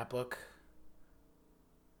Jack in that book?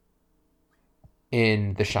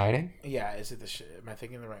 In The Shining? Yeah, is it am I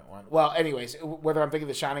thinking the right one? Well, anyways, whether I'm thinking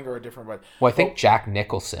The Shining or a different one. Well, I think Jack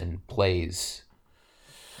Nicholson plays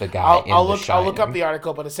the guy in The Shining. I'll look up the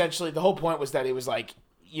article, but essentially the whole point was that it was like,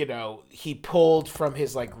 you know, he pulled from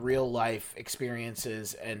his like real life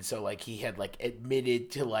experiences, and so like he had like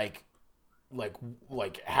admitted to like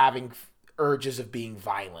having urges of being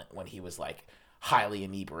violent when he was like highly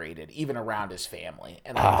inebriated, even around his family,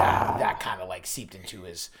 and like that kind of like seeped into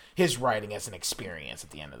his writing as an experience at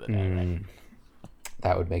the end of the day. Right?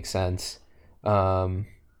 That would make sense. So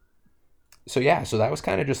that was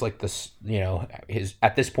kind of just like this, you know, his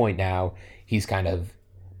at this point now he's kind of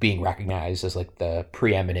being recognized as like the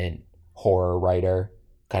preeminent horror writer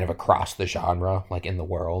kind of across the genre, like in the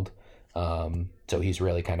world. So he's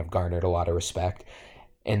really kind of garnered a lot of respect.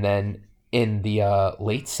 And then in the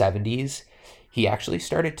late 70s, he actually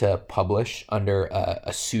started to publish under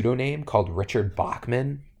a pseudonym called Richard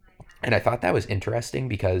Bachman. And I thought that was interesting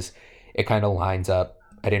because it kind of lines up.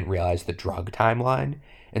 I didn't realize the drug timeline.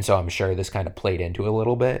 And so I'm sure this kind of played into it a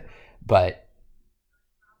little bit. But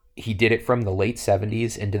he did it from the late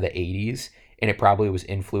 70s into the 80s. And it probably was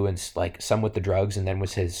influenced like some with the drugs and then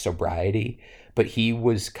was his sobriety. But he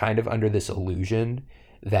was kind of under this illusion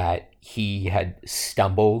that he had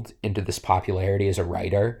stumbled into this popularity as a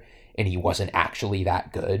writer, and he wasn't actually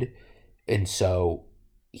that good. And so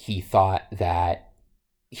he thought that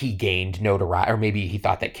he gained notoriety, or maybe he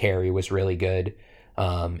thought that Carrie was really good,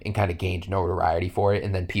 and kind of gained notoriety for it.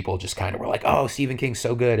 And then people just kind of were like, oh, Stephen King's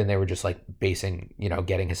so good. And they were just like basing,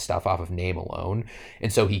 getting his stuff off of name alone.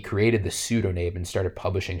 And so he created the pseudonym and started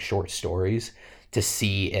publishing short stories to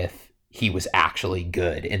see if he was actually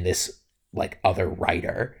good and this like other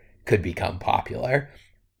writer could become popular.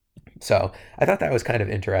 So I thought that was kind of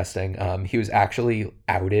interesting. He was actually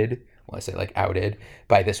outed, well, I say like outed,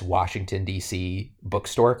 by this Washington, D.C.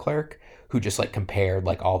 bookstore clerk who just like compared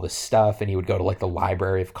like all this stuff, and he would go to like the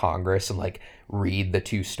Library of Congress and like read the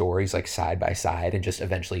two stories like side by side and just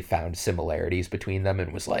eventually found similarities between them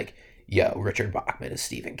and was like, yo, Richard Bachman is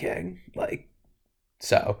Stephen King. Like,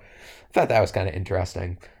 so I thought that was kind of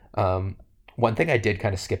interesting. One thing I did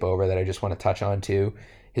kind of skip over that I just want to touch on too,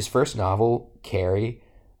 his first novel, Carrie,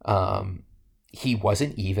 he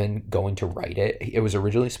wasn't even going to write it. It was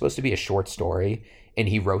originally supposed to be a short story, and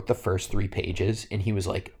he wrote the first 3 pages, and he was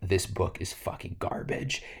like, this book is fucking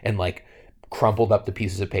garbage, and like crumpled up the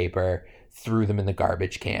pieces of paper, threw them in the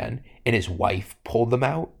garbage can, and his wife pulled them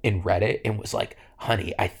out and read it and was like,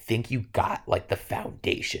 honey, I think you got like the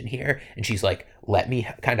foundation here. And she's like, let me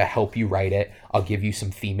kind of help you write it. I'll give you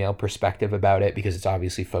some female perspective about it, because it's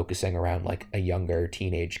obviously focusing around like a younger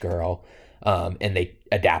teenage girl. And they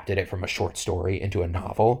adapted it from a short story into a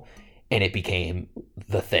novel, and it became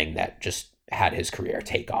the thing that just had his career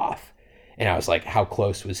take off. And I was like, how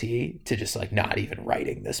close was he to just like not even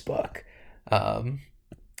writing this book?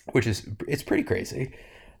 It's pretty crazy.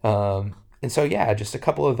 And so, yeah, just a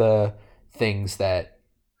couple of the things that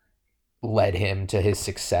led him to his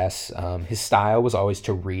success. His style was always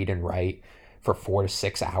to read and write for 4 to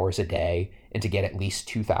 6 hours a day and to get at least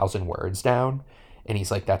 2,000 words down. And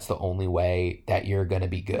he's like, that's the only way that you're going to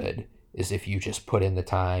be good, is if you just put in the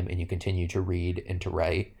time and you continue to read and to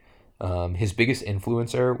write. His biggest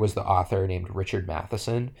influencer was the author named Richard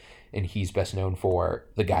Matheson, and he's best known for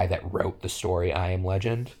the guy that wrote the story I Am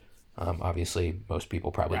Legend. Obviously, most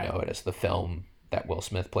people probably know it as the film that Will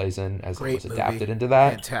Smith plays in, as it was adapted into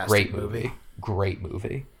that. Fantastic Great movie. Great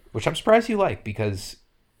movie. Which I'm surprised you like, because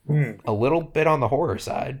a little bit on the horror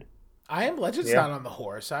side. I Am Legend's not on the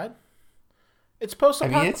horror side. It's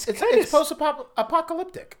post-apocalyptic. It's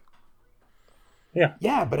post-apocalyptic. Yeah.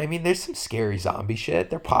 Yeah, but I mean, there's some scary zombie shit.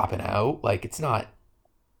 They're popping out. Like, it's not...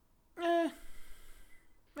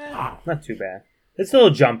 Not too bad. It's a little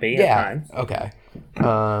jumpy at times. Okay.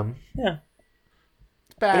 Yeah.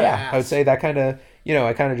 Yeah, I would say that kind of,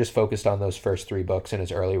 I kind of just focused on those first 3 books in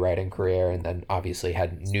his early writing career, and then obviously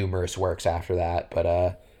had numerous works after that.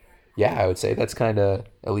 But yeah, I would say that's kind of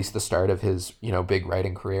at least the start of his, big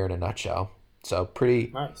writing career in a nutshell. So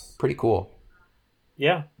pretty nice. Pretty cool.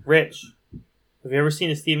 Yeah. Rich, have you ever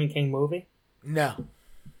seen a Stephen King movie? No.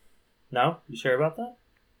 No? You sure about that?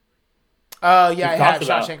 Yeah, I have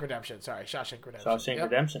Shawshank Redemption. Sorry, Shawshank Redemption. Shawshank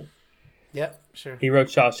Redemption. Yep, sure. He wrote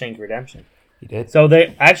Shawshank Redemption. He did. So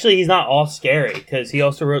he's not all scary, because he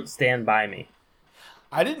also wrote Stand By Me.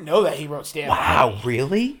 I didn't know that he wrote Stand By Me. Wow,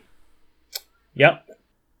 really? Yep.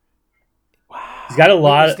 Wow. He's got a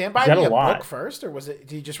lot. Was Stand By Me a book first, or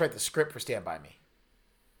did he just write the script for Stand By Me?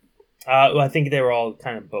 Well, I think they were all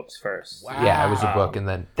kind of books first. Wow. Yeah, it was a book, and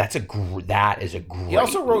then that is a great. He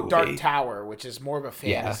also wrote movie. Dark Tower, which is more of a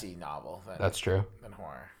fantasy novel. That's true. Than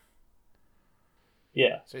horror.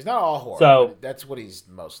 Yeah. So he's not all horror. So but that's what he's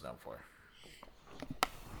most known for.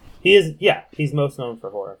 He is. Yeah, he's most known for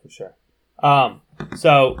horror for sure.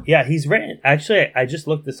 So yeah, he's written. Actually, I just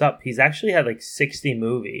looked this up. He's actually had like 60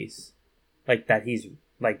 movies, like that. He's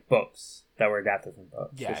like books that were adapted from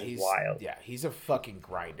books. Yeah, which is wild. Yeah, he's a fucking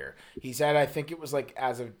grinder. He's had, I think it was like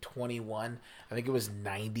as of 21, I think it was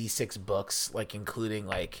 96 books, like including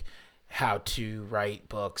like how to write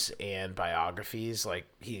books and biographies. Like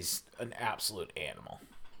he's an absolute animal.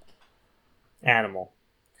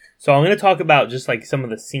 So I'm going to talk about just like some of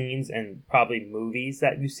the scenes and probably movies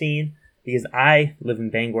that you've seen, because I live in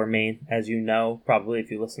Bangor, Maine, as you know, probably if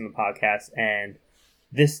you listen to the podcast, and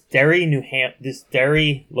this Derry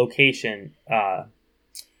location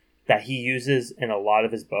that he uses in a lot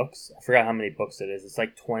of his books. I forgot how many books it is. It's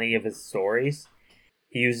like 20 of his stories.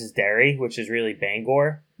 He uses Derry, which is really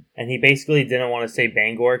Bangor, and he basically didn't want to say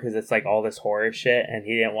Bangor because it's like all this horror shit, and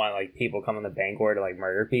he didn't want like people coming to Bangor to like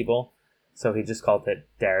murder people. So he just called it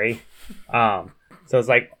Derry. So it's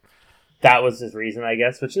like, that was his reason, I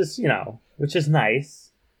guess, which is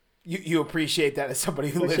nice. You appreciate that as somebody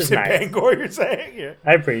who lives in Bangor, you're saying? Yeah.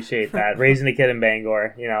 I appreciate that. Raising a kid in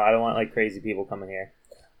Bangor, I don't want like crazy people coming here.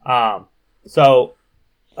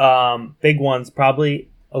 Big ones, probably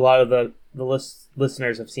a lot of the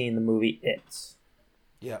listeners have seen the movie It.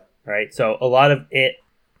 Yeah. Right? So a lot of It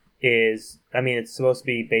is, I mean, it's supposed to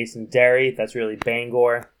be based in Derry. That's really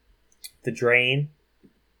Bangor. The drain.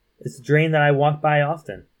 It's a drain that I walk by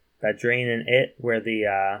often. That drain in It, where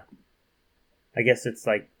the, I guess it's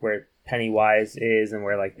like where Pennywise is and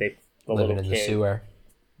where like they, the Living little in kid. the sewer.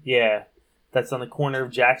 Yeah. That's on the corner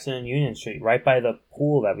of Jackson and Union Street, right by the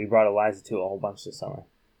pool that we brought Eliza to a whole bunch this summer.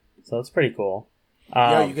 So it's pretty cool.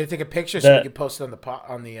 Yo, you gonna take a picture so we can post it on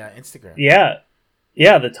the Instagram.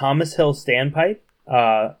 Yeah, the Thomas Hill standpipe,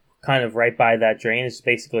 kind of right by that drain, is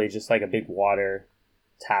basically just like a big water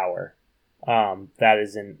tower. That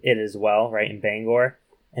is in It as well, right in Bangor.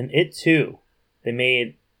 And It too, they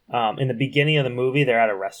made, in the beginning of the movie, they're at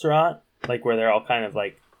a restaurant, like where they're all kind of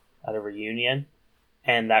like at a reunion.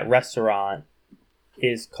 And that restaurant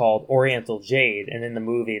is called Oriental Jade. And in the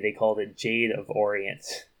movie, they called it Jade of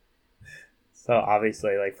Orient. So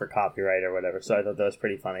obviously, like for copyright or whatever. So I thought that was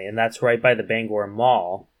pretty funny. And that's right by the Bangor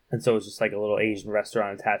Mall. And so it's just like a little Asian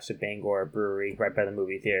restaurant attached to Bangor Brewery, right by the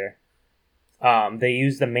movie theater. They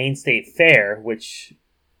use the Main State Fair, which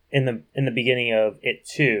in the beginning of It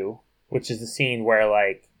 2, which is the scene where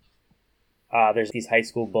like there's these high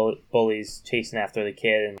school bullies chasing after the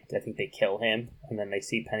kid, and I think they kill him, and then they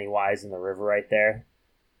see Pennywise in the river right there.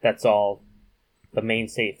 That's all the Main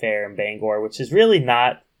State Fair in Bangor, which is really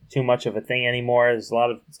not too much of a thing anymore. There's a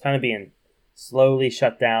lot of, it's kind of being slowly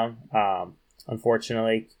shut down,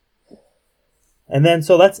 unfortunately. And then,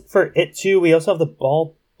 so that's for It 2. We also have the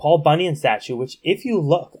Paul Bunyan statue, which if you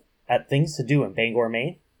look at things to do in Bangor,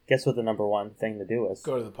 Maine, guess what the number one thing to do is?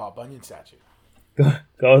 Go to the Paul Bunyan statue.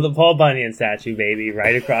 Go to the Paul Bunyan statue, baby,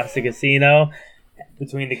 right across the casino,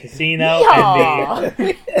 between the casino and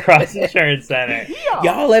the Cross Insurance Center. Yeehaw.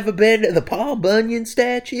 Y'all ever been to the Paul Bunyan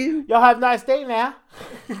statue? Y'all have a nice day now.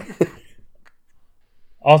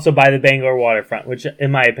 Also by the Bangor waterfront, which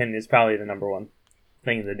in my opinion is probably the number one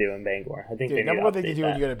thing to do in Bangor. I think Dude, they number one thing to do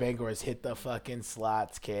when that. you go to Bangor is hit the fucking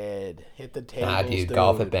slots, kid. Hit the tables, Nah, dude,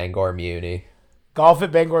 golf at Bangor Muni. Golf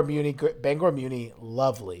at Bangor Muni. Bangor Muni,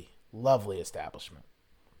 lovely establishment.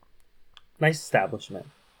 Nice establishment.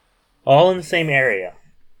 All in the same area.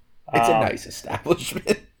 It's a nice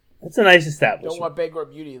establishment. It's a nice Don't establishment. want Bangor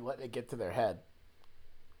Muni letting it get to their head.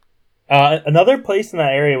 Another place in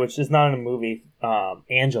that area, which is not in a movie,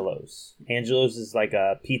 Angelo's. Angelo's is like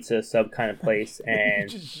a pizza sub kind of place,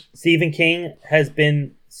 and Stephen King has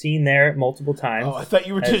been seen there multiple times. Oh, I thought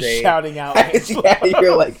you were as just shouting out. Yeah,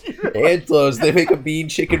 you're like, Angelo's, they make a mean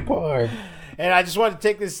chicken parm. And I just wanted to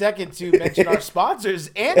take this second to mention our sponsors,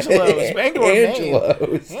 Angelo's, Bangor,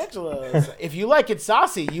 Maine. Angelo's. If you like it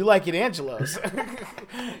saucy, you like it Angelo's.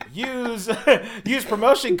 use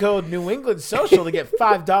promotion code New England Social to get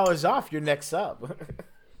 $5 off your next sub.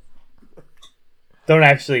 Don't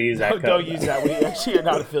actually use that code. Don't use that. We actually are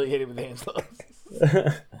not affiliated with Angelo's.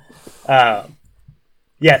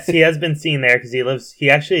 Yes, he has been seen there because he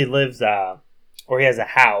actually lives, or he has a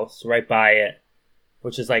house right by it,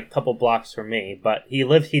 which is like a couple blocks from me. But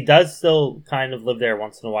he does still kind of live there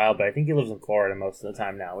once in a while, but I think he lives in Florida most of the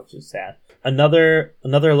time now, which is sad. Another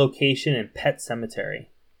location in Pet Cemetery.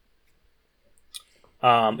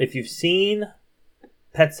 If you've seen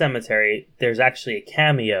Pet Cemetery, there's actually a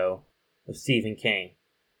cameo of Stephen King,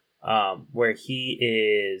 where he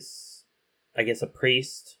is, I guess, a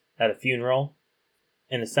priest at a funeral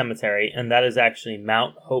in a cemetery, and that is actually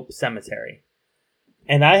Mount Hope Cemetery.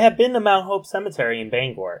 And I have been to Mount Hope Cemetery in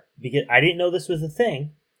Bangor, because I didn't know this was a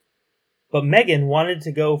thing, but Megan wanted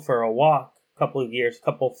to go for a walk a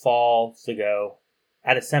couple falls ago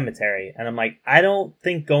at a cemetery, and I'm like, I don't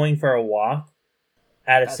think going for a walk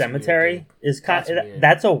at a cemetery is kind of,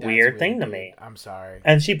 that's a weird thing to me. I'm sorry.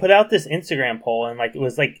 And she put out this Instagram poll, and like it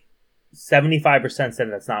was like 75%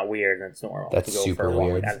 said that's not weird and it's normal. That's to go super for a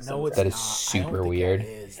walk weird. at a cemetery. That is super weird.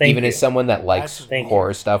 you. Even as someone that likes Thank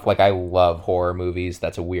horror stuff, like I love horror movies,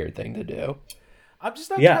 that's a weird thing to do. I'm just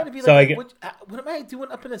not Yeah, trying to be so like, I what am I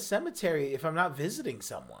doing up in a cemetery if I'm not visiting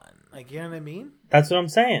someone? Like, you know what I mean? That's what I'm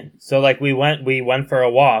saying. So like we went for a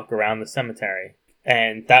walk around the cemetery,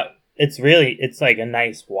 and it's like a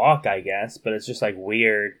nice walk, I guess, but it's just like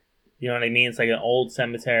weird. You know what I mean? It's like an old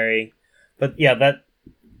cemetery. But yeah,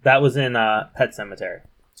 that was in Pet Cemetery.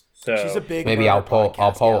 So She's a big Maybe murder I'll poll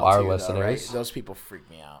podcast gal our too, though, listeners. right? Those people freak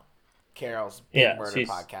me out. Carol's big Yeah, murder she's-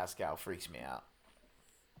 podcast gal freaks me out.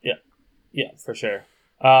 yeah, for sure.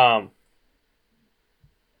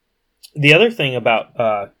 The other thing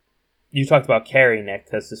about you talked about Carrie, Nick,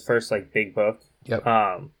 that's his first like big book. Yep.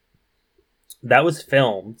 That was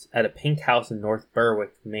filmed at a pink house in North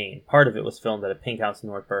Berwick, Maine. Part of it was filmed at a pink house in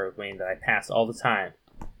North Berwick, Maine that I pass all the time.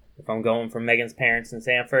 If I'm going from Megan's parents in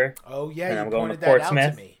Sanford, Oh yeah, And you I'm going pointed to that out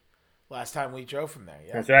Portsmouth. to me. Last time we drove from there.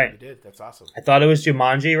 Yeah, That's right. We did. That's awesome. I thought it was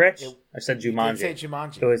Jumanji, Rich. I said You Jumanji. did say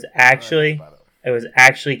Jumanji. It was Now that I actually think about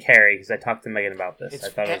it. Carrie because I talked to Megan about this. I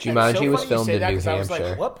thought it was Jumanji so was funny you filmed say in that, New 'cause I was like,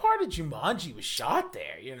 Hampshire. what part of Jumanji was shot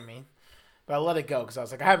there? You know what I mean? But I let it go because I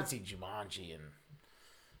was like, I haven't seen Jumanji in,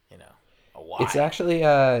 a while. It's actually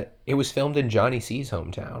it was filmed in Johnny C's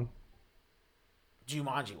hometown.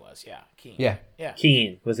 Jumanji was, yeah. Keen. Yeah. Yeah.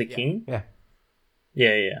 Keen. Was it Keen? Yeah.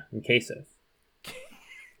 Yeah. In Queso.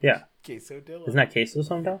 Yeah. Queso Dilla. Isn't that Queso's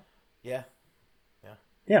hometown? Yeah.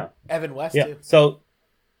 Yeah. Evan West, Yeah. too. So,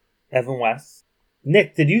 Evan West.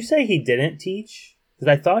 Nick, did you say he didn't teach?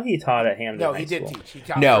 Because I thought he taught at Hamden No, High he did School. teach. He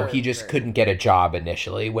taught No, for- he just for- couldn't get a job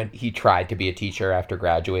initially when he tried to be a teacher after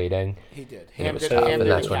graduating. He did. And it was tough, and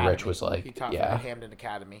that's when Rich was like, he taught yeah. for Hamden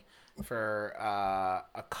Academy for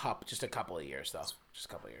just a couple of years, though. Just a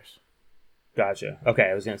couple of years. Gotcha. Okay,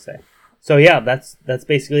 I was going to say. So, yeah, that's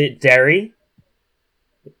basically it. Derry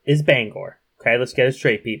is Bangor. Okay, let's get it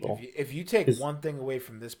straight, people. If you take Is- one thing away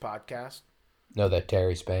from this podcast, No, that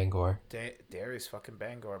Terry's Bangor. Derry's fucking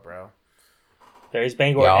Bangor, bro. Derry's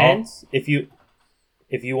Bangor Y'all. ends. If you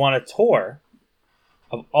want a tour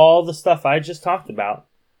of all the stuff I just talked about,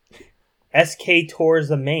 SK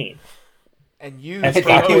Tours of Maine. And use I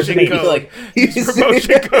thought he was promotion gonna be code. like- Use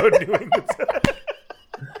promotion code New England.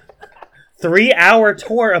 3-hour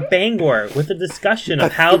tour of Bangor with a discussion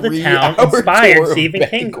of how the town 3-hour inspired tour of Stephen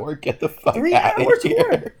King. Bangor. Get the fuck 3 out hour of here.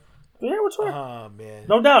 tour. 3-hour tour. Oh man.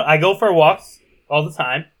 No doubt. I go for walks all the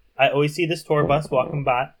time. I always see this tour bus walking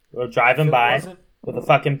by or driving If it by wasn't- with a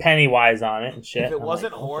fucking Pennywise on it and shit. If it I'm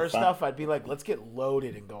wasn't like, what horror the fuck? stuff, I'd be like, let's get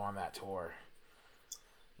loaded and go on that tour.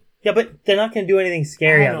 Yeah, but they're not going to do anything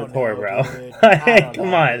scary I on the don't tour, know, bro. dude. I don't Come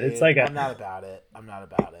know, on. dude. It's like I'm not about it.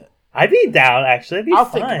 I'd be down, actually. It'd be I'll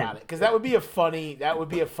fun. think about it because that would be a funny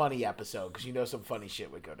episode because some funny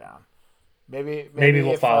shit would go down. Maybe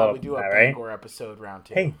we'll if, follow we up do a on that, right? Bangor episode round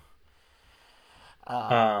 2. Hey.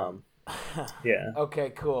 Yeah.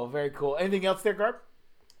 Okay, cool, very cool. Anything else there, Garb?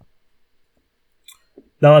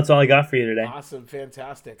 No, that's all I got for you today. Awesome,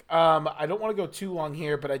 fantastic. I don't want to go too long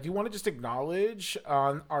here, but I do want to just acknowledge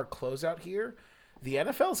on our closeout here, the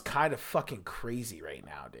NFL's kind of fucking crazy right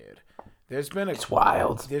now, dude. It's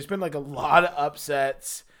wild. There's been like a lot of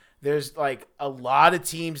upsets. There's like a lot of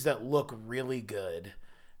teams that look really good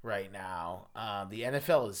right now. The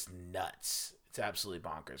NFL is nuts. It's absolutely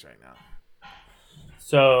bonkers right now.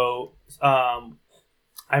 So,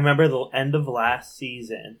 I remember the end of last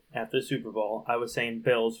season after the Super Bowl, I was saying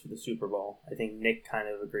Bills for the Super Bowl. I think Nick kind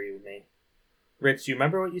of agreed with me. Rich, do you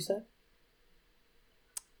remember what you said?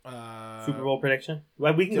 Super Bowl prediction?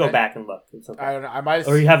 Well, we can go back and look. It's okay. I don't know. I might have.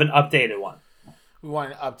 Or you have an updated one. We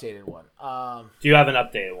want an updated one. Do you have an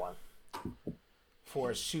updated one? For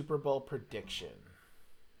a Super Bowl prediction,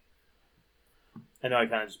 I know I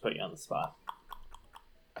kind of just put you on the spot.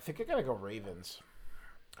 I think I gotta go Ravens.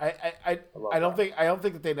 I love don't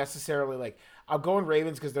think that they necessarily like. I'm going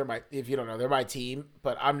Ravens because they're my. If you don't know, they're my team.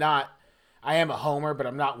 But I'm not. I am a homer, but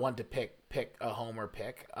I'm not one to pick a homer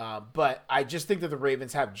pick. But I just think that the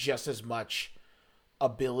Ravens have just as much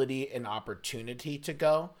ability and opportunity to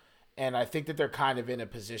go, and I think that they're kind of in a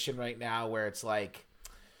position right now where it's like,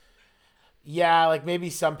 yeah, like maybe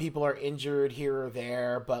some people are injured here or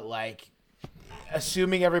there, but like,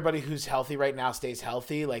 assuming everybody who's healthy right now stays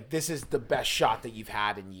healthy, like this is the best shot that you've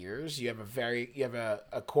had in years. You have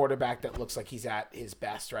a quarterback that looks like he's at his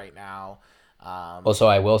best right now. Also,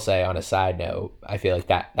 I will say on a side note, I feel like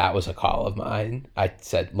that was a call of mine. I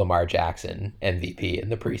said Lamar Jackson MVP in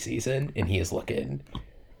the preseason, and he is looking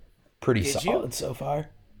pretty Did solid you? so far.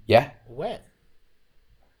 Yeah, When?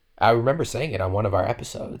 I remember saying it on one of our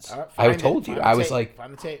episodes. All right, I find told it. you. Find the I was tape. like,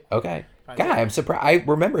 Find the tape. okay. Find God, the tape. I'm surprised. I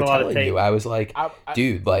remember A lot of telling tape. you. I was like, I-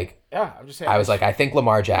 dude, like, Yeah, I'm just saying. I was like, I think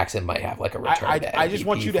Lamar Jackson might have like a return. I just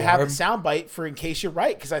want MVP you to for have him. the soundbite for in case you're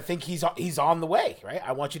right, because I think he's on the way, right?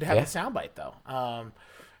 I want you to have Yeah. the soundbite though.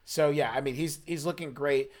 So yeah, I mean he's looking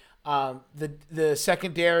great. The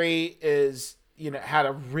secondary is had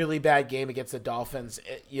a really bad game against the Dolphins.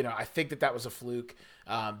 I think that was a fluke.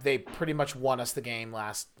 They pretty much won us the game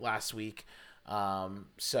last week.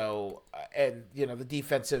 So the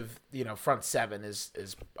defensive front seven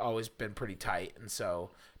is always been pretty tight, and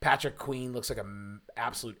so Patrick Queen looks like an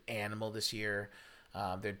absolute animal this year.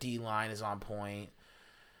 Their D line is on point.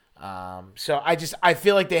 So I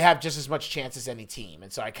feel like they have just as much chance as any team,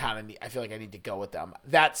 and so I feel like I need to go with them.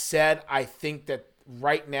 That said, I think that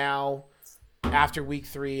right now, after week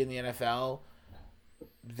 3 in the NFL,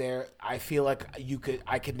 I feel like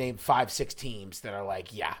I could name 5-6 teams that are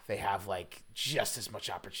like, yeah, they have like just as much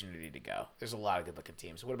opportunity to go. There's a lot of good looking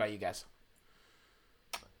teams. What about you guys?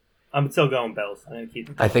 I'm still going Bills. I'm gonna keep.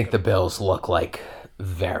 I think the Bills look like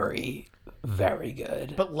very, very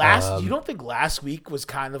good. But you don't think last week was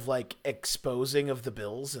kind of like exposing of the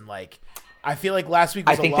Bills and like I feel like last week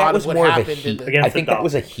was I think a that lot was of what more of a happened heat. in the I think that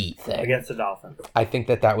was a heat thing against the Dolphins. I think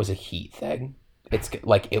that was a heat thing. It's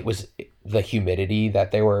like it was the humidity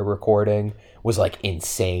that they were recording was like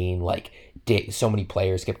insane. Like so many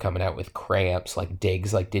players kept coming out with cramps. Like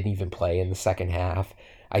Diggs like didn't even play in the second half.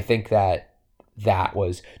 I think that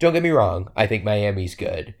was. Don't get me wrong. I think Miami's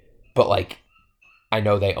good, but like I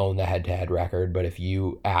know they own the head-to-head record. But if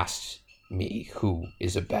you asked me who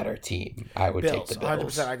is a better team, I would take the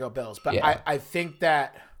Bills. 100%. I go Bills, but yeah. I think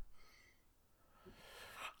that.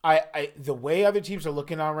 The way other teams are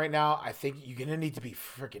looking on right now, I think you're gonna need to be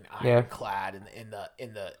freaking ironclad in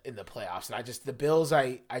the playoffs. And the Bills,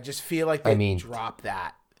 I just feel like they drop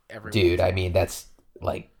that every week. I mean that's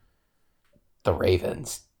like the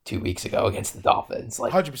Ravens 2 weeks ago against the Dolphins,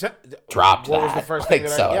 like 100% dropped what that. Was the first like, thing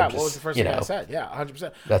that so what was the first thing I said? Yeah,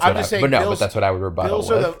 100%. That's I'm what just saying. But no, Bills, but that's what I would rebuttal Bills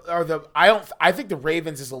with. are the I think the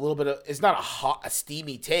Ravens is a little bit of it's not a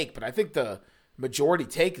steamy take, but I think the majority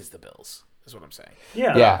take is the Bills. Is what I'm saying.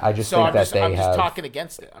 Yeah. I just think that I'm just talking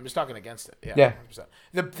against it. I'm just talking against it. Yeah.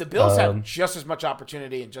 100%. The Bills have just as much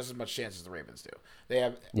opportunity and just as much chance as the Ravens do. They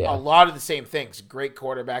have a lot of the same things. Great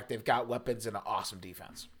quarterback. They've got weapons and an awesome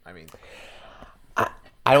defense. I mean,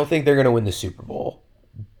 I don't think they're going to win the Super Bowl,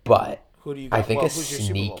 but who do you? Got? I think who's your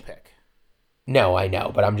Super Bowl pick? No, I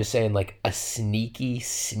know, but I'm just saying like a sneaky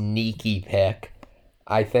pick.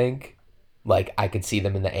 I think like I could see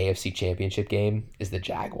them in the AFC Championship game is the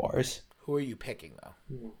Jaguars. Who are you picking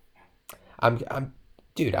though?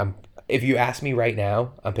 If you ask me right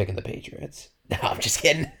now, I'm picking the Patriots. No, I'm just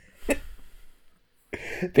kidding.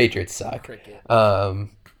 Patriots suck. Cricket.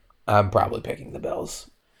 I'm probably picking the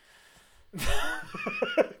Bills.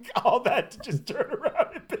 All that to just turn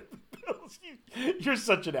around and pick the Bills. You're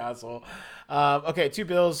such an asshole. Okay, 2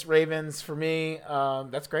 Bills, Ravens for me.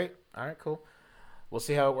 That's great. All right, cool. We'll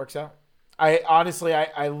see how it works out.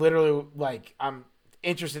 I literally I'm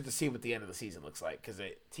interested to see what the end of the season looks like because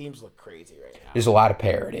teams look crazy right now. There's a lot of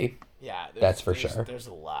parity. Yeah, that's for sure. There's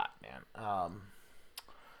a lot, man.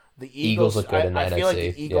 The Eagles look good in the NFC. I feel like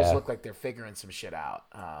the Eagles look like they're figuring some shit out.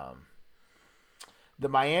 The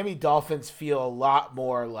Miami Dolphins feel a lot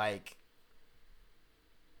more like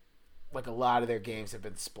a lot of their games have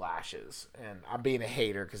been splashes, and I'm being a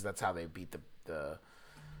hater because that's how they beat the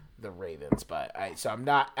Ravens. But I'm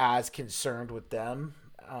not as concerned with them.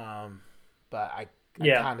 But I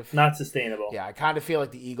kind of not sustainable. Yeah, I kind of feel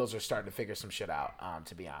like the Eagles are starting to figure some shit out.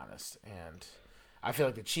 To be honest, and I feel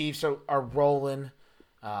like the Chiefs are rolling.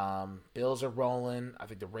 Bills are rolling. I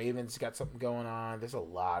think the Ravens got something going on. There's a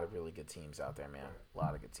lot of really good teams out there, man. A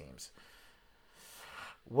lot of good teams.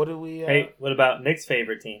 What do we? Hey, what about Nick's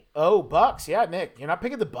favorite team? Oh, Bucks. Yeah, Nick, you're not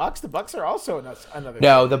picking the Bucks. The Bucks are also another.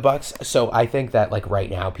 No, team. The Bucks. So I think that like right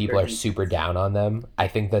now people are super down on them. I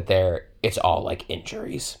think that it's all like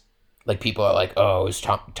injuries. Like people are like, oh, is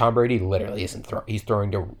Tom Brady literally isn't he's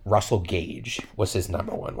throwing to Russell Gage was his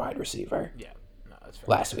number 1 wide receiver. Yeah. That's fair.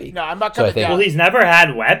 Last week. No, I'm not coming down. Well, he's never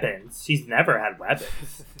had weapons.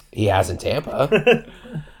 He has in Tampa.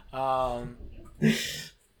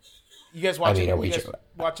 You guys watching?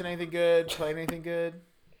 Watching anything good? Playing anything good?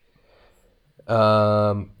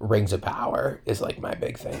 Rings of Power is like my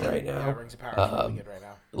big thing right now. Yeah, Rings of Power is really good right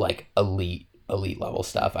now. Like elite level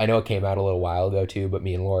stuff. I know it came out a little while ago too, but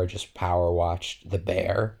me and Laura just power watched The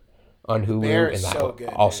Bear on Hulu, Bear is and that so good.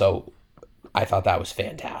 Also, dude. I thought that was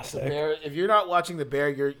fantastic. The Bear, if you're not watching The Bear,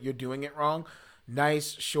 you're doing it wrong.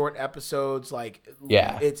 Nice short episodes,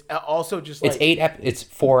 it's also just like it's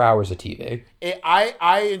 4 hours of TV.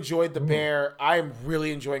 I enjoyed The Bear. I'm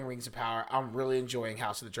really enjoying Rings of Power. I'm really enjoying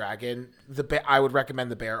House of the Dragon. I would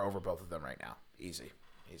recommend The Bear over both of them right now. Easy.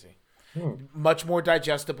 Much more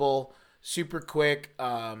digestible, super quick.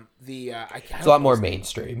 It's a lot more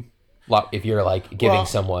mainstream. If you're like giving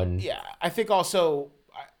someone, yeah, I think also.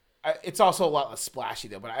 It's also a lot less splashy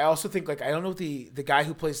though, but I also think I don't know the guy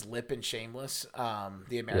who plays Lip in Shameless,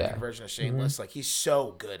 the American version of Shameless, he's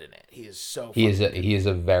so good in it. He is so. He is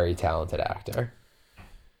a very talented actor.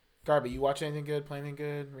 Garby, you watch anything good? Play anything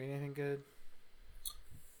good? Read anything good?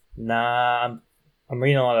 Nah, I'm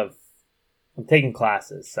reading a lot of. I'm taking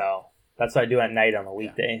classes, so that's what I do at night on the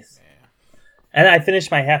weekdays. Yeah. And I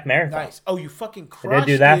finished my half marathon. Nice. Oh, you fucking crushed! I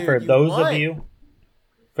did do that for those of you.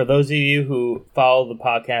 For those of you who follow the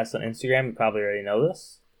podcast on Instagram, you probably already know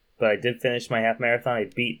this, but I did finish my half marathon. I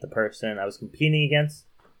beat the person I was competing against.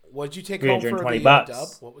 What did you take home for the $320. dub?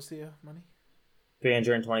 What was the money?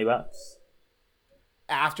 $320.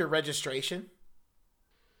 After registration?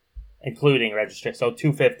 including registration. So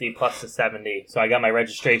 $250 plus the $70. So I got my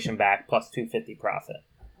registration back plus $250 profit.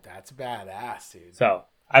 That's badass, dude. So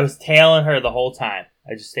I was tailing her the whole time.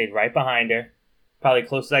 I just stayed right behind her. Probably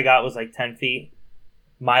closest I got was like 10 feet.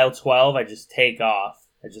 Mile 12, I just take off.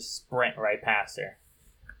 I just sprint right past her.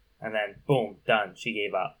 And then, boom, done. She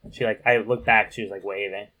gave up. I looked back, she was like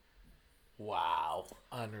waving. Wow.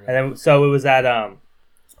 Unreal. And then, so it was at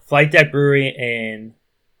Flight Deck Brewery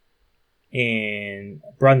in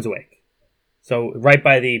Brunswick. So right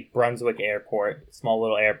by the Brunswick airport, small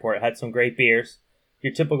little airport. It had some great beers.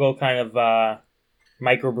 Your typical kind of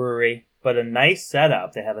microbrewery, but a nice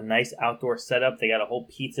setup. They have a nice outdoor setup. They got a whole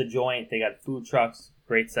pizza joint. They got food trucks.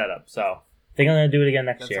 Great setup. So I think I'm gonna do it again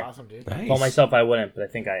next year. That's awesome, dude. Nice. Told myself I wouldn't, but I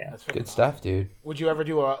think I am. That's Good freaking stuff, awesome. dude. Would you ever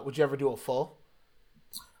do a full?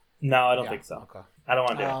 No, I don't Yeah, think so. Okay. I don't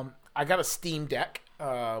want to do it. I got a Steam Deck,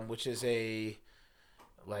 which is it's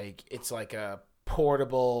like a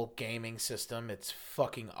portable gaming system. It's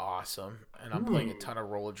fucking awesome, and I'm playing a ton of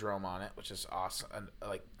Rollerdrome on it, which is awesome. And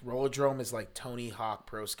like Rollerdrome is like Tony Hawk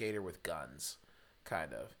Pro Skater with guns,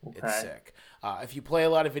 kind of. Okay. It's sick. If you play a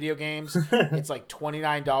lot of video games, it's like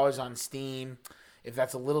 $29 on Steam. If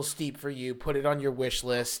that's a little steep for you, put it on your wish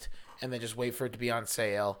list and then just wait for it to be on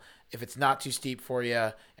sale. If it's not too steep for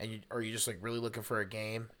you, or you're just like really looking for a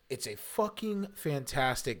game, it's a fucking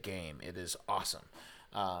fantastic game. It is awesome.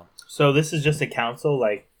 So this is just a console,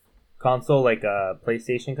 like a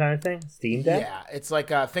PlayStation kind of thing? Steam Deck? Yeah, it's like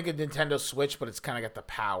think of Nintendo Switch, but it's kind of got the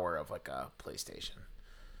power of like a PlayStation.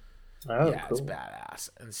 Oh, yeah, cool. it's badass.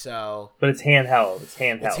 And so, But it's handheld. It's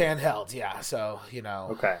handheld. it's handheld, yeah. So,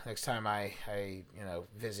 Okay. next time I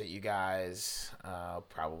visit you guys, I'll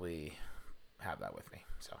probably have that with me.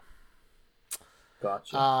 So,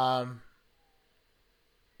 Gotcha.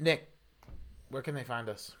 Nick, where can they find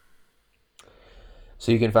us?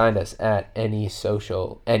 So you can find us at any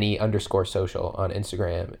 _social on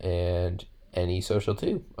Instagram and any social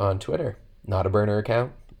too on Twitter. Not a burner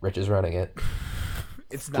account. Rich is running it.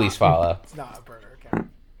 It's not. Please follow. It's not a burner account.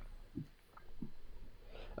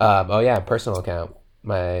 Personal account.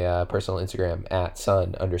 My personal Instagram at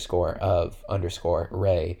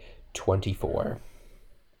son_of_Ray24.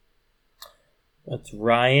 That's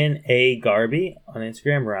Ryan A. Garby on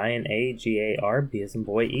Instagram. Ryan A. Garb as in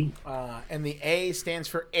boy E. And the A stands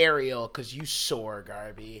for Ariel because you soar,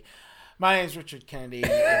 Garby. My name's Richard Kennedy.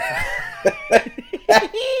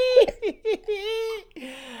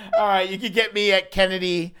 All right, you can get me at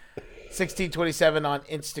Kennedy1627 on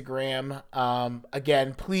Instagram.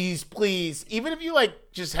 Again, please, even if you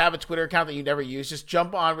just have a Twitter account that you never use, just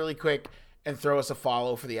jump on really quick and throw us a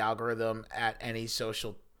follow for the algorithm at any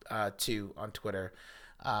social 2 on Twitter.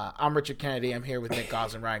 I'm Richard Kennedy. I'm here with Nick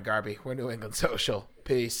Goss and Ryan Garby. We're New England Social.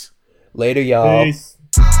 Peace. Later, y'all. Peace.